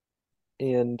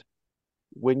 And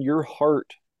when your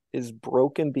heart is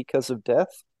broken because of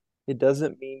death, it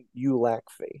doesn't mean you lack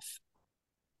faith.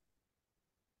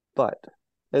 But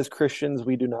as Christians,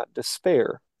 we do not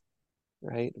despair,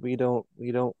 right? We don't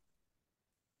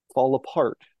fall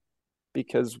apart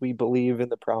because we believe in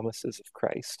the promises of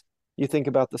Christ. You think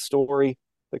about the story,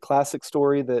 the classic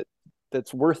story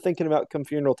that's worth thinking about come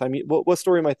funeral time. What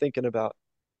story am I thinking about?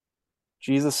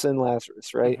 Jesus and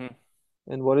Lazarus, right?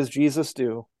 Mm-hmm. And what does Jesus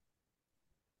do?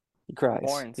 He cries, he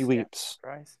Mourns. Yeah. weeps,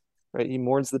 Cries. right? He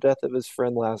mourns the death of his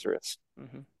friend Lazarus,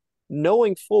 Mm-hmm.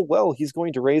 knowing full well he's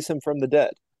going to raise him from the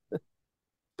dead.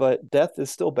 But death is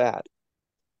still bad.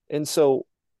 And so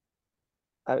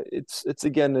it's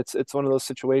again, it's one of those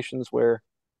situations where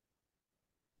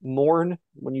mourn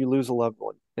when you lose a loved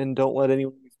one and don't let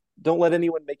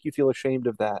anyone make you feel ashamed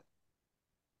of that.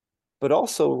 But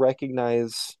also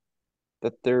recognize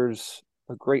that there's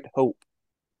a great hope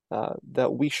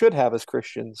that we should have as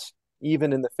Christians,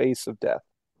 even in the face of death,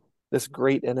 this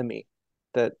great enemy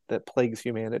that plagues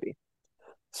humanity.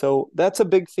 So that's a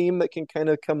big theme that can kind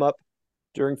of come up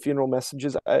during funeral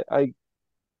messages. I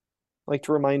like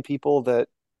to remind people that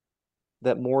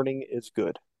mourning is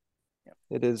good. Yep.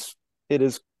 It is it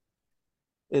is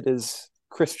it is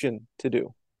Christian to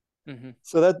do. Mm-hmm.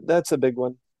 So that's a big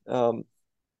one. Um,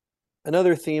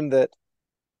 Another theme that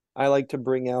I like to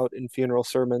bring out in funeral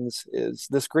sermons is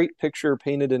this great picture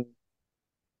painted in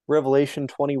Revelation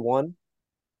 21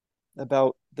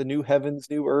 about the new heavens,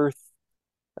 new earth,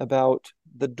 about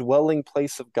the dwelling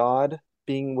place of God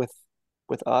being with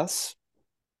us,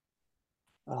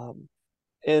 um,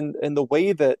 and the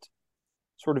way that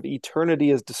sort of eternity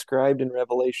is described in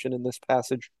Revelation in this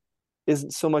passage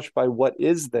isn't so much by what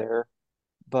is there,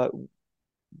 but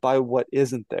by what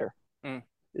isn't there. Mm.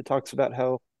 It talks about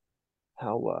how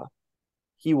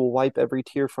He will wipe every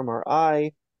tear from our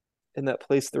eye. In that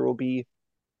place, there will be,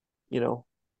 you know,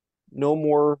 no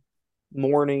more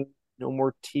mourning, no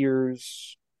more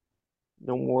tears,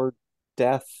 no more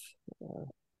death. Uh,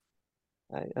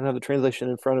 I don't have the translation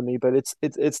in front of me, but it's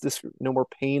this no more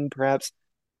pain, perhaps.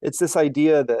 It's this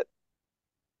idea that,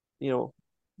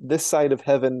 this side of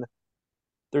heaven,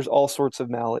 there's all sorts of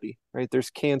malady, right? There's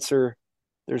cancer,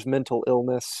 there's mental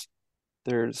illness,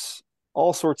 there's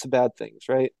all sorts of bad things,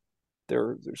 right?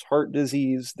 There's heart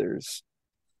disease, there's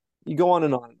you go on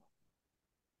and on.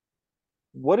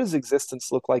 What does existence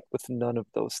look like with none of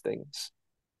those things?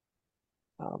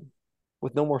 Um,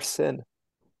 with no more sin.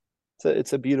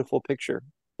 It's a beautiful picture.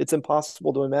 It's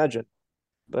impossible to imagine,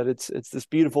 but it's this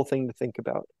beautiful thing to think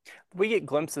about. We get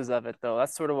glimpses of it though.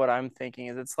 That's sort of what I'm thinking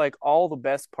is it's like all the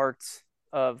best parts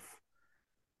of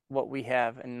what we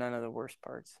have and none of the worst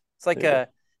parts. There you go.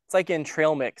 It's like in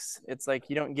trail mix. It's like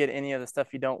you don't get any of the stuff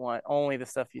you don't want, only the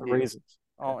stuff you The do. raisins.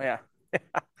 Oh yeah.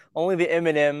 Only the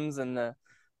M&Ms and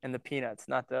the peanuts,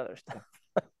 not the other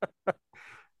stuff.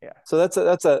 Yeah. So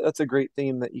that's a great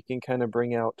theme that you can kind of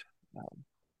bring out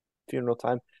funeral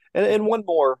time. And one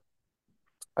more,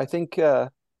 I think I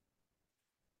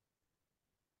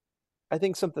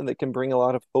think something that can bring a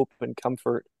lot of hope and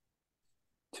comfort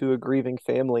to a grieving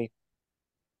family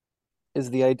is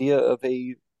the idea of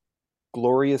a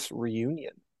glorious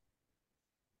reunion.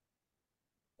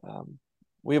 Um,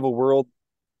 we have a world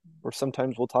where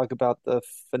sometimes we'll talk about the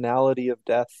finality of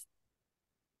death.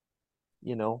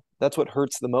 That's what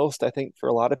hurts the most, I think, for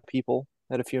a lot of people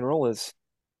at a funeral is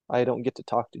I don't get to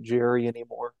talk to Jerry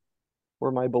anymore,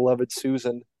 or my beloved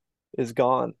Susan is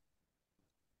gone.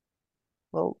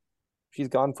 Well, she's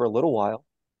gone for a little while,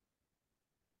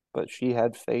 but she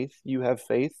had faith. You have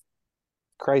faith.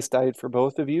 Christ died for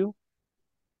both of you.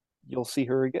 You'll see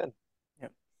her again.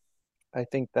 Yep. I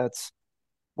think that's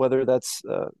whether that's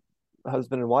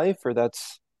husband and wife or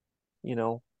that's, you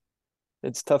know,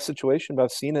 it's a tough situation, but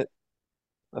I've seen it.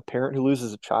 A parent who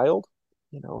loses a child,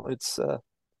 it's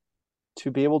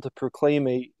to be able to proclaim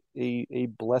a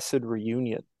blessed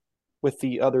reunion with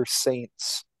the other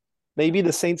saints. Maybe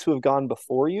the saints who have gone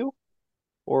before you,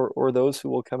 or those who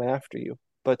will come after you,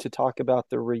 but to talk about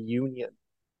the reunion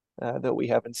that we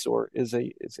have in store is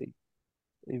a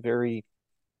very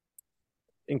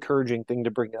encouraging thing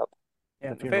to bring up in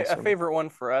Yeah, the funeral a sermon. favorite one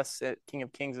for us at King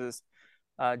of Kings is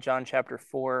John chapter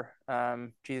 4.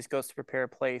 Jesus goes to prepare a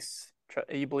place.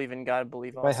 You believe in God,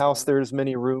 believe My also house, in me. there's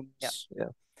many Yeah. rooms. Yeah.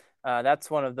 That's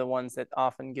one of the ones that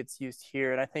often gets used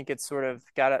here, and I think it's sort of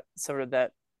got sort of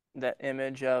that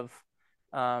image of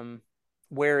um,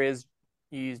 where is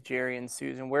you use Jerry and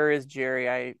Susan. Where is Jerry?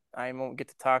 I won't get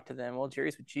to talk to them. Well,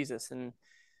 Jerry's with Jesus, and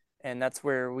that's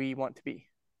where we want to be.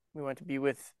 We want to be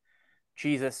with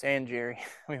Jesus and Jerry.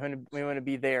 We want to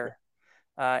be there.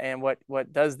 And what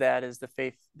does that is the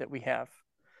faith that we have,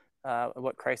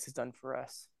 what Christ has done for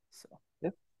us. So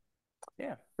Yeah.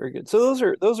 yeah, Very good. So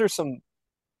those are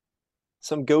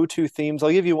some go-to themes.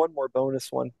 I'll give you one more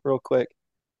bonus one real quick.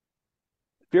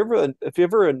 If you're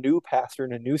ever a new pastor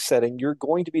in a new setting, you're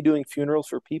going to be doing funerals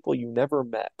for people you never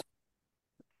met.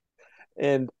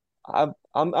 And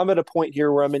I'm at a point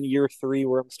here where I'm in year 3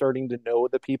 where I'm starting to know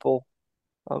the people,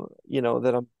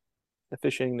 that I'm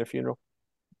officiating their funeral.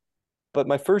 But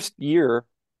my first year,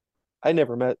 I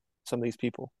never met some of these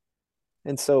people,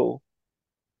 and so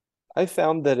I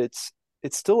found that it's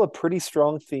still a pretty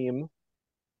strong theme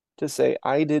to say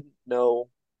I didn't know,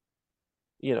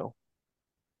 you know,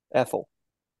 Ethel,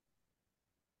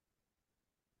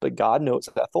 but God knows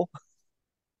Ethel,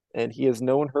 and He has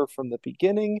known her from the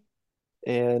beginning,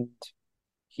 and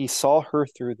He saw her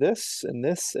through this and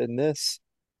this and this,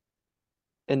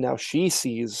 and now she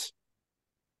sees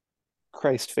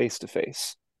Christ face to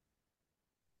face.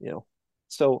 You know,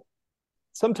 so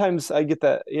sometimes I get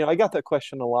that. I got that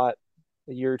question a lot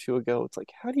a year or two ago. It's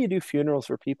like, how do you do funerals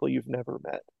for people you've never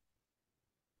met?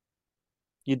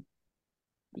 You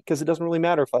Because it doesn't really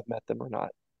matter if I've met them or not.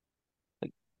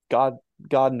 Like God,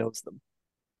 God knows them,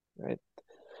 right?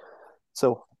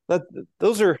 So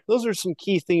those are some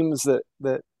key themes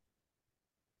that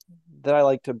I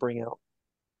like to bring out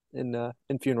in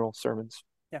funeral sermons.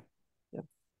 yeah. Yeah,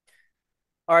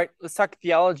 All right, let's talk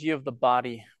theology of the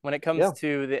body. When it comes yeah,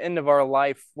 to the end of our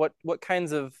life, what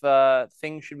kinds of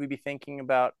things should we be thinking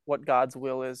about? What God's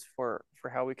will is for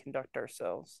how we conduct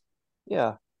ourselves?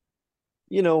 yeah.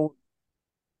 You know,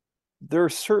 there are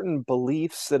certain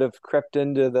beliefs that have crept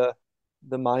into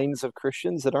the minds of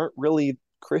Christians that aren't really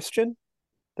Christian,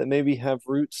 that maybe have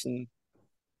roots in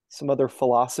some other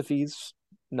philosophies,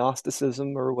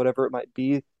 Gnosticism or whatever it might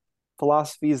be,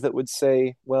 philosophies that would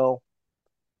say, well,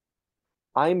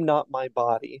 I'm not my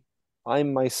body,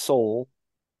 I'm my soul,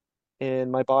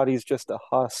 and my body is just a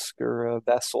husk or a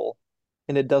vessel,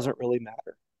 and it doesn't really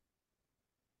matter.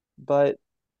 But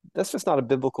that's just not a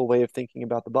biblical way of thinking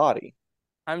about the body.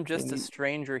 I'm I mean, just a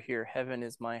stranger here. Heaven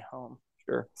is my home.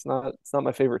 sure, it's not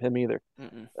my favorite hymn either.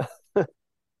 Mm-mm.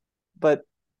 But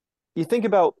you think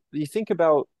about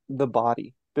the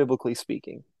body, biblically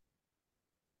speaking.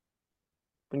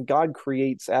 When God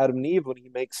creates Adam and Eve, when he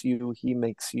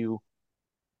makes you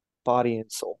body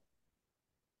and soul.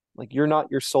 Like you're not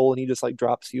your soul and he just like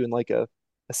drops you in like a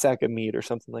sack of meat or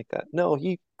something like that. No,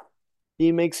 he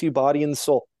makes you body and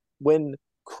soul. When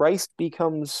Christ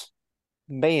becomes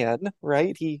man,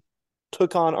 right? He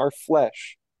took on our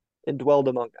flesh and dwelled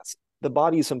among us. The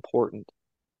body is important.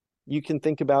 You can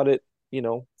think about it,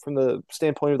 from the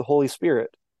standpoint of the Holy Spirit,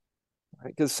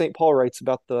 right? Because St. Paul writes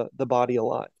about the body a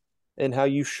lot and how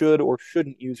you should or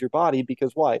shouldn't use your body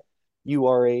because why? You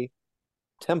are a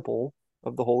temple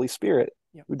of the Holy Spirit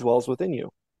Yep. who dwells within you.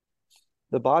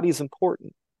 The body is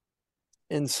important.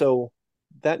 And so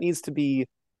that needs to be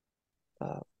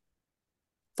uh,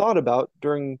 thought about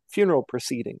during funeral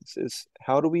proceedings is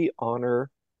how do we honor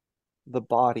the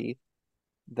body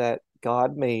that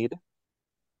God made,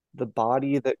 the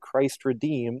body that Christ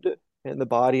redeemed, and the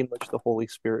body in which the Holy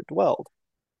Spirit dwelled.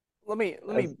 Let me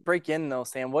As break in though,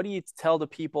 Sam. What do you tell the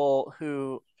people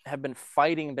who have been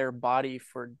fighting their body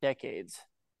for decades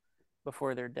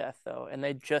before their death, though, and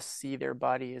they just see their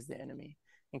body as the enemy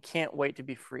and can't wait to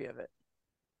be free of it?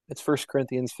 it's 1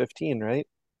 Corinthians 15, right?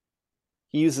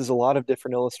 He uses a lot of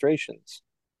different illustrations.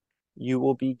 You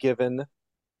will be given,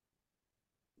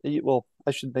 well,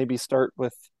 I should maybe start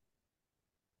with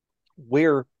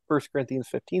where 1 Corinthians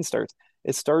 15 starts.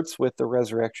 It starts with the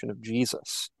resurrection of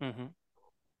Jesus. Mm-hmm.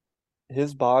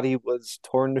 His body was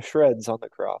torn to shreds on the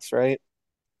cross, right?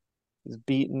 He's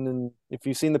beaten, and if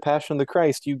you've seen the Passion of the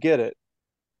Christ, you get it.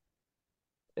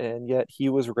 And yet he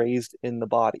was raised in the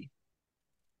body.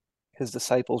 His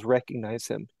disciples recognized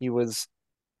him. He was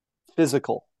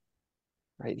physical,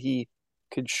 right?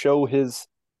 could show his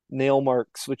nail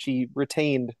marks, which he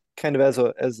retained kind of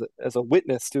as a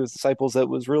witness to his disciples that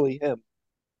was really him.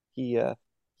 He uh,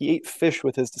 he ate fish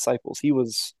with his disciples. He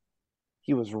was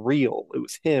real. It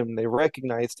was him. They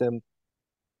recognized him.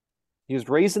 He was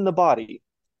raised in the body.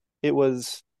 It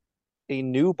was a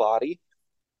new body,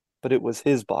 but it was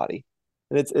his body.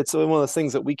 And it's one of those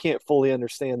things that we can't fully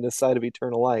understand this side of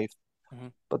eternal life, Mm-hmm.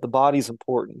 but the body's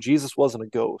important. Jesus wasn't a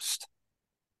ghost.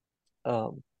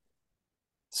 Um,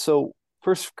 so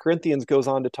First Corinthians goes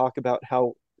on to talk about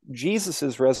how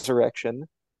Jesus's resurrection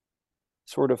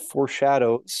sort of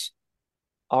foreshadows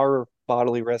our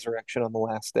bodily resurrection on the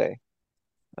last day.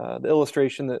 The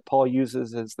illustration that Paul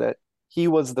uses is that he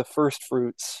was the first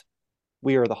fruits,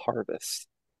 we are the harvest.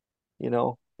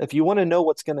 If you want to know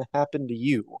what's going to happen to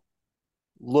you,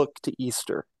 look to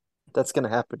Easter. That's going to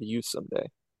happen to you someday.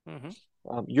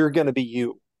 Mm-hmm. You're going to be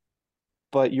you,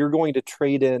 but you're going to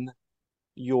trade in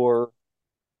your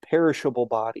perishable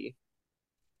body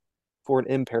for an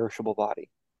imperishable body,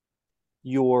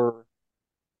 your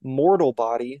mortal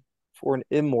body for an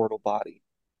immortal body,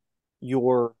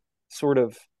 your sort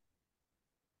of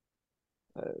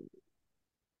uh,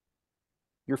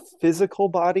 your physical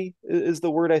body is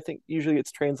the word I think usually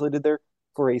it's translated there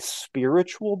for a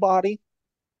spiritual body,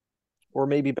 or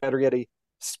maybe better yet, a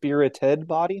spirited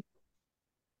body.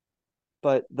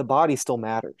 But the body still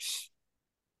matters.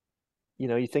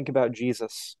 You think about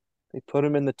Jesus, they put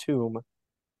him in the tomb.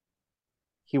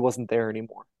 He wasn't there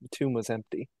anymore. The tomb was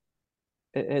empty.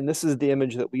 And this is the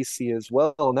image that we see as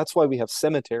well. And that's why we have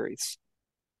cemeteries.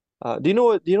 Do you know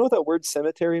what that word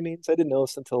cemetery means? I didn't know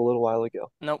this until a little while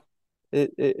ago. Nope.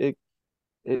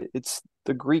 It's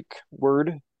the Greek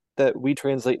word that we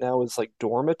translate now as like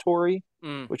dormitory,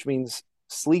 Mm. which means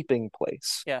sleeping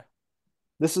place. Yeah.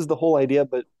 This is the whole idea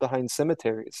but behind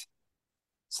cemeteries.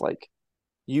 It's like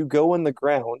you go in the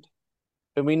ground,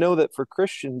 and we know that for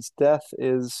Christians, death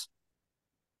is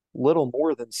little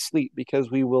more than sleep because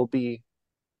we will be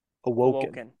awoken.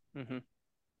 Awoken. Mm-hmm.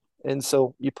 And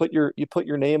so you put your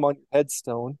name on your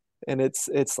headstone, and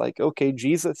it's like, okay,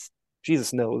 Jesus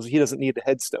knows he doesn't need a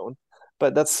headstone,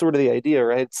 but that's sort of the idea,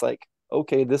 right? It's like,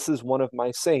 okay, this is one of my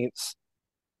saints.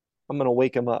 I'm going to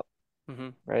wake him up, Mm-hmm.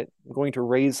 right? I'm going to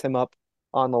raise him up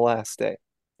on the last day.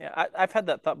 Yeah, I've had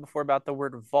that thought before about the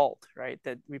word vault, right?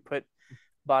 That we put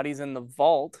bodies in the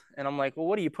vault, and I'm like, well,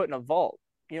 what do you put in a vault?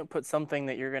 You don't put something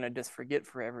that you're gonna just forget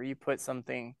forever. You put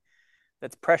something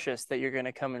that's precious that you're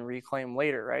gonna come and reclaim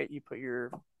later, right? You put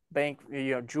your bank,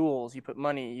 jewels, you put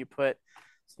money, you put,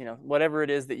 whatever it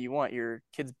is that you want, your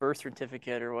kid's birth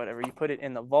certificate or whatever. You put it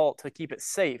in the vault to keep it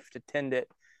safe, to tend it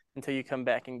until you come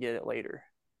back and get it later.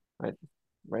 Right,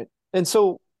 right. And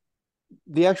so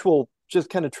the actual just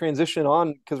kind of transition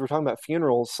on, because we're talking about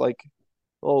funerals, like,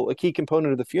 well, a key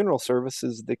component of the funeral service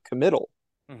is the committal,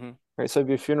 Mm-hmm. right? So if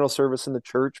you have a funeral service in the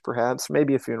church, perhaps,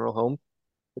 maybe a funeral home,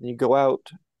 and you go out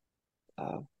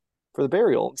uh, for the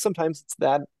burial. Sometimes it's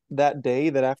that day,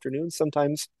 that afternoon.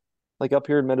 Sometimes, like up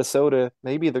here in Minnesota,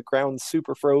 maybe the ground's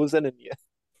super frozen and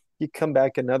you come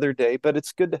back another day. But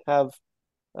it's good to have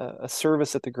a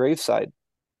service at the graveside,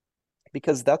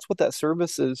 because that's what that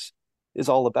service is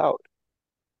all about.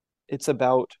 It's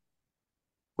about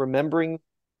remembering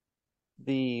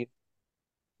the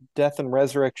death and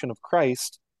resurrection of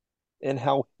Christ, and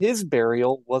how his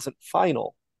burial wasn't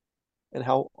final, and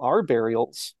how our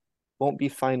burials won't be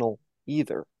final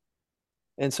either.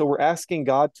 And so we're asking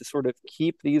God to sort of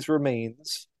keep these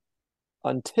remains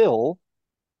until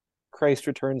Christ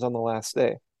returns on the last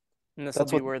day. And this will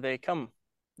That's be what, where they come.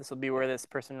 This will be where this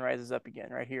person rises up again,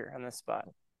 right here on this spot.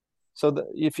 so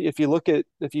if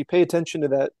you pay attention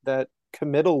to that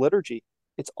committal liturgy,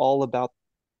 it's all about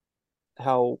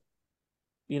how,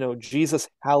 Jesus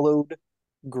hallowed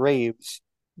graves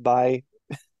by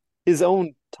his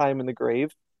own time in the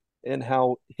grave, and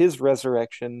how his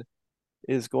resurrection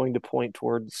is going to point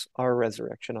towards our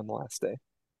resurrection on the last day.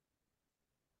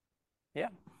 Yeah,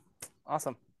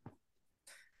 awesome.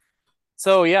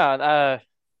 So yeah,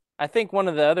 I think one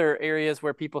of the other areas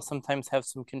where people sometimes have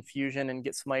some confusion and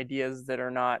get some ideas that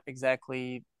are not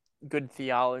exactly good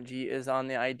theology is on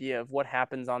the idea of what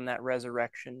happens on that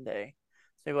resurrection day.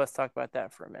 So maybe let's talk about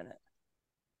that for a minute.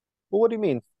 Well, what do you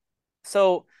mean?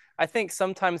 So I think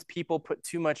sometimes people put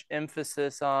too much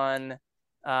emphasis on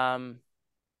um,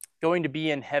 going to be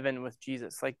in heaven with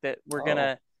Jesus, like that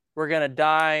Oh, we're gonna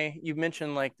die. You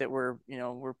mentioned like that we're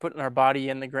putting our body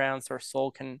in the ground so our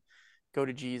soul can go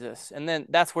to Jesus, and then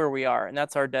that's where we are, and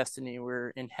that's our destiny. We're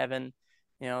in heaven.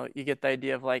 You get the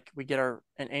idea of like we get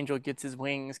an angel gets his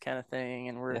wings kind of thing,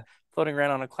 and we're yeah. floating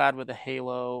around on a cloud with a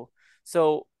halo.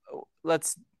 So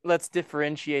let's let's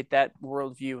differentiate that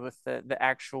worldview with the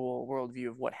actual worldview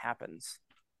of what happens.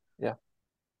 Yeah.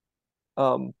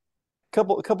 Um,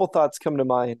 couple thoughts come to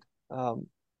mind.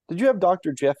 Did you have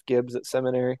Dr. Jeff Gibbs at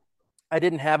seminary? I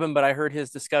didn't have him, but I heard his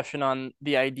discussion on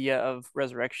the idea of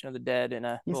resurrection of the dead in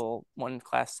a He's little one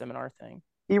class seminar thing.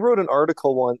 he wrote an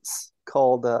article once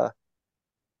called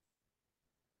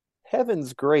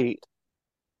 "Heaven's Great,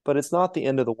 but it's not the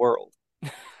end of the world."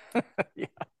 Yeah.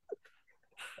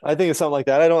 I think it's something like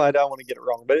that. I don't want to get it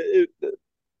wrong, but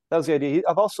that was the idea.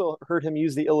 I've also heard him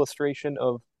use the illustration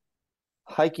of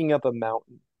hiking up a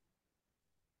mountain.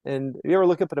 And if you ever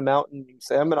look up at a mountain, you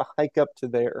say, "I'm going to hike up to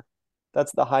there."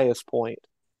 That's the highest point.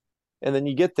 And then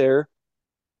you get there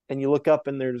and you look up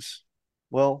and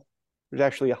well, there's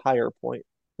actually a higher point.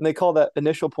 And they call that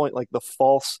initial point like the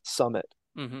false summit.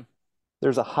 Mm-hmm.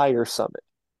 There's a higher summit.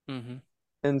 Mm-hmm.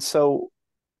 And so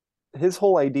his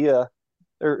whole idea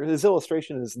or his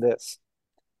illustration is this.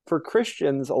 For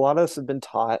Christians, a lot of us have been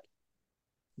taught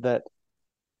that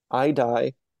I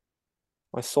die,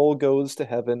 my soul goes to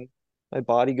heaven, my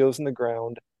body goes in the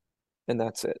ground, and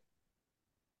that's it.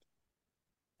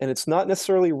 And it's not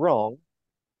necessarily wrong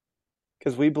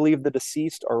because we believe the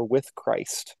deceased are with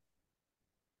Christ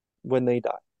when they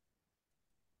die.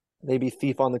 Maybe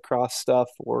thief on the cross stuff,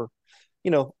 or,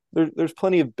 there's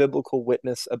plenty of biblical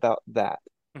witness about that.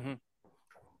 Mm-hmm.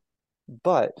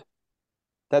 But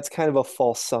that's kind of a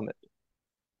false summit.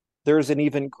 There's an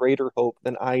even greater hope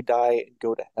than I die and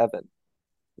go to heaven.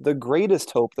 The greatest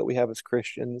hope that we have as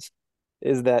Christians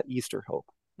is that Easter hope.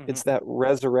 Mm-hmm. It's that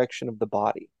resurrection of the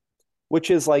body, which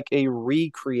is like a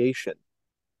recreation.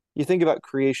 You think about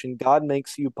creation, God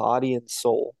makes you body and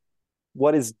soul.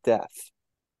 What is death?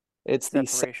 It's the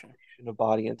Separation. separation of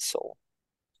body and soul.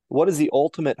 What is the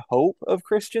ultimate hope of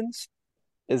Christians?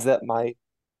 Is that my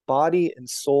body and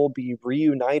soul be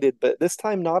reunited, but this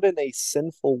time not in a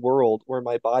sinful world where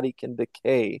my body can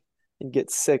decay and get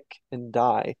sick and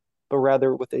die, but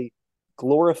rather with a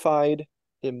glorified,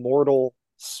 immortal,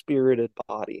 spirited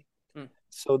body. Mm.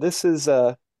 So this is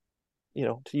to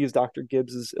use Dr.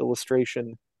 Gibbs's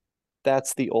illustration,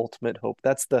 that's the ultimate hope.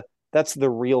 That's the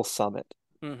real summit.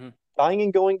 Mm-hmm. Dying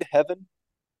and going to heaven,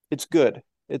 it's good.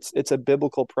 It's a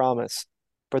biblical promise,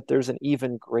 but there's an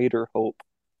even greater hope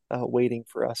waiting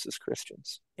for us as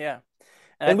Christians. Yeah.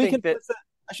 And I And we think that confess that,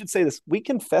 I should say this, we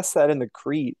confess that in the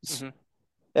creeds mm-hmm.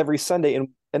 every Sunday,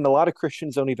 and a lot of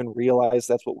Christians don't even realize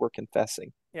that's what we're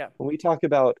confessing. Yeah. When we talk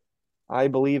about, I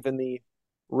believe in the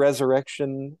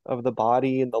resurrection of the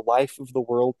body and the life of the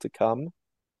world to come,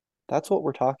 that's what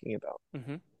we're talking about.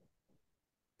 Mm-hmm.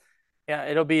 Yeah,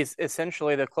 it'll be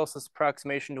essentially the closest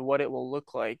approximation to what it will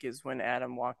look like is when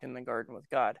Adam walked in the garden with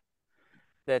God.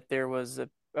 That there was a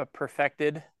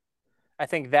perfected, I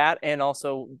think that and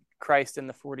also Christ in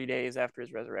the 40 days after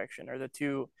his resurrection are the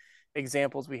two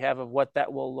examples we have of what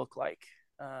that will look like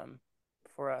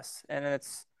for us. And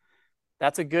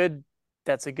that's a good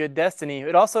that's a good destiny.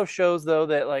 It also shows though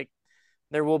that like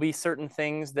there will be certain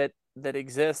things that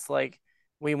exist like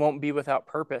we won't be without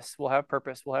purpose. We'll have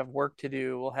purpose. We'll have work to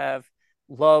do. We'll have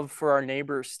love for our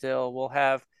neighbors still. We'll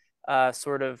have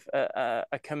sort of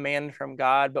a command from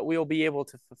God, but we'll be able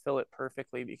to fulfill it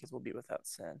perfectly because we'll be without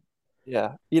sin.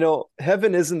 Yeah.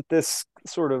 Heaven isn't this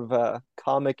sort of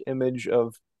comic image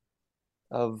of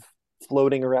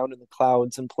floating around in the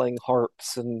clouds and playing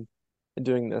harps and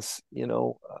doing this,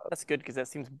 That's good because that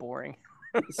seems boring.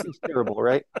 it seems terrible,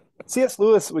 right? C.S.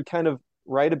 Lewis would kind of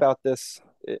write about this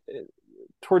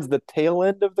towards the tail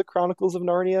end of the Chronicles of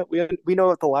Narnia. We know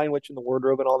about the Lion, Witch, and the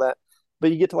Wardrobe and all that,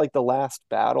 but you get to like the last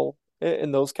battle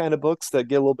in those kind of books that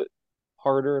get a little bit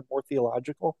harder and more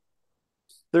theological.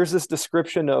 There's this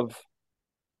description of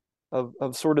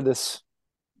sort of this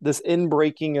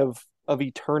inbreaking of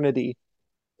eternity,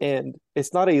 and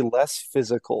it's not a less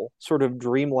physical, sort of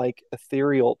dreamlike,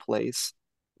 ethereal place.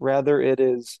 Rather, it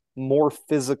is more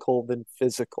physical than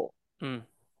physical. Mm.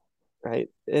 Right.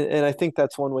 And I think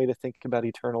that's one way to think about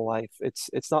eternal life.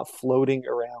 It's not floating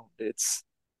around. It's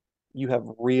you have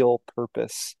real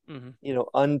purpose, Mm-hmm.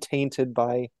 Untainted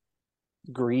by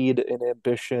greed and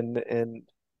ambition and,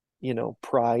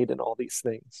 pride and all these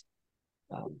things.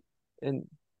 And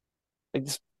I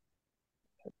just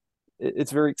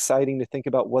it's very exciting to think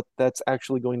about what that's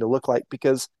actually going to look like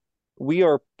because we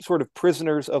are sort of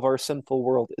prisoners of our sinful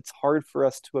world. It's hard for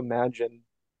us to imagine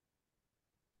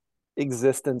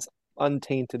existence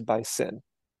untainted by sin.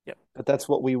 Yep. But that's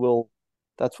what we will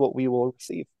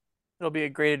receive. It'll be a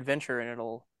great adventure and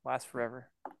it'll last forever.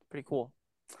 Pretty cool.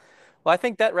 Well, I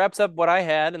think that wraps up what I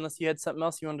had, unless you had something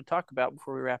else you wanted to talk about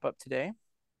before we wrap up today.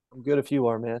 I'm good if you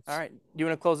are, man. All right. Do you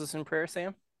want to close this in prayer,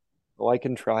 Sam? Well, I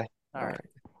can try. All All right. right.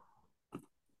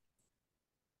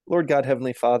 Lord God,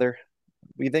 Heavenly Father,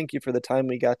 we thank you for the time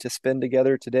we got to spend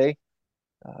together today,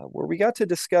 where we got to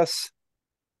discuss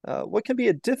what can be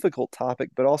a difficult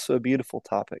topic, but also a beautiful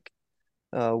topic.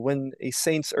 When a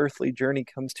saint's earthly journey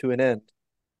comes to an end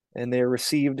and they are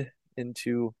received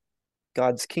into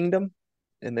God's kingdom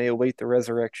and they await the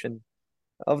resurrection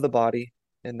of the body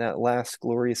in that last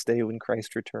glorious day when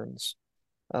Christ returns.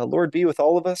 Lord, be with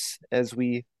all of us as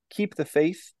we keep the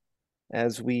faith,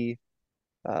 as we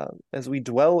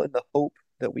dwell in the hope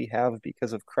that we have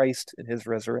because of Christ and his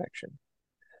resurrection.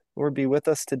 Lord, be with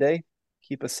us today.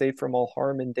 Keep us safe from all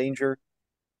harm and danger,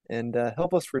 and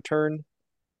help us return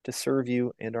to serve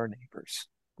you and our neighbors.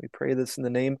 We pray this in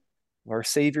the name of our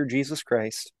Savior, Jesus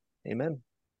Christ. Amen.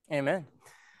 Amen.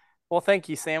 Well, thank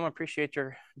you, Sam. I appreciate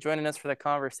your joining us for the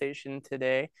conversation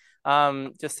today.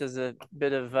 Just as a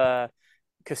bit of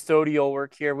custodial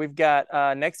work here, we've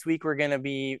got next week we're going to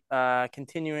be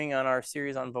continuing on our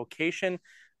series on vocation.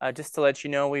 Just to let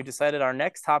you know, we've decided our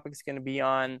next topic is going to be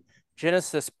on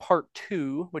Genesis Part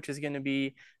 2, which is going to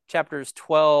be chapters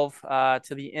 12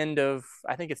 to the end of,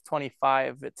 I think it's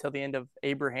 25, till the end of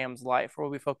Abraham's life, where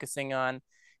we'll be focusing on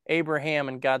Abraham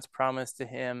and God's promise to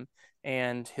him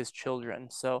and his children.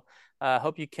 So I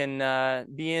hope you can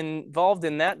be involved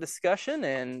in that discussion.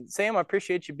 And Sam, I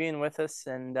appreciate you being with us,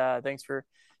 and thanks for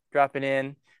dropping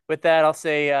in. With that, I'll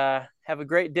say have a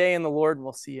great day in the Lord, and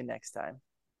we'll see you next time.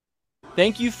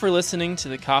 Thank you for listening to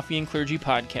the Coffee and Clergy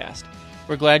podcast.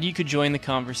 We're glad you could join the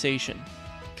conversation.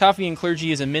 Coffee and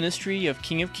Clergy is a ministry of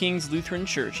King of Kings Lutheran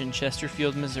Church in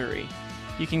Chesterfield, Missouri.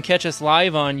 You can catch us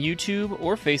live on YouTube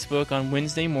or Facebook on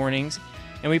Wednesday mornings,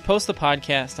 and we post the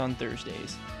podcast on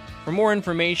Thursdays. For more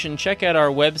information, check out our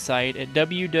website at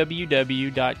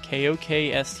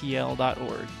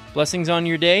www.kokstl.org. Blessings on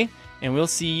your day, and we'll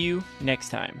see you next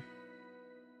time.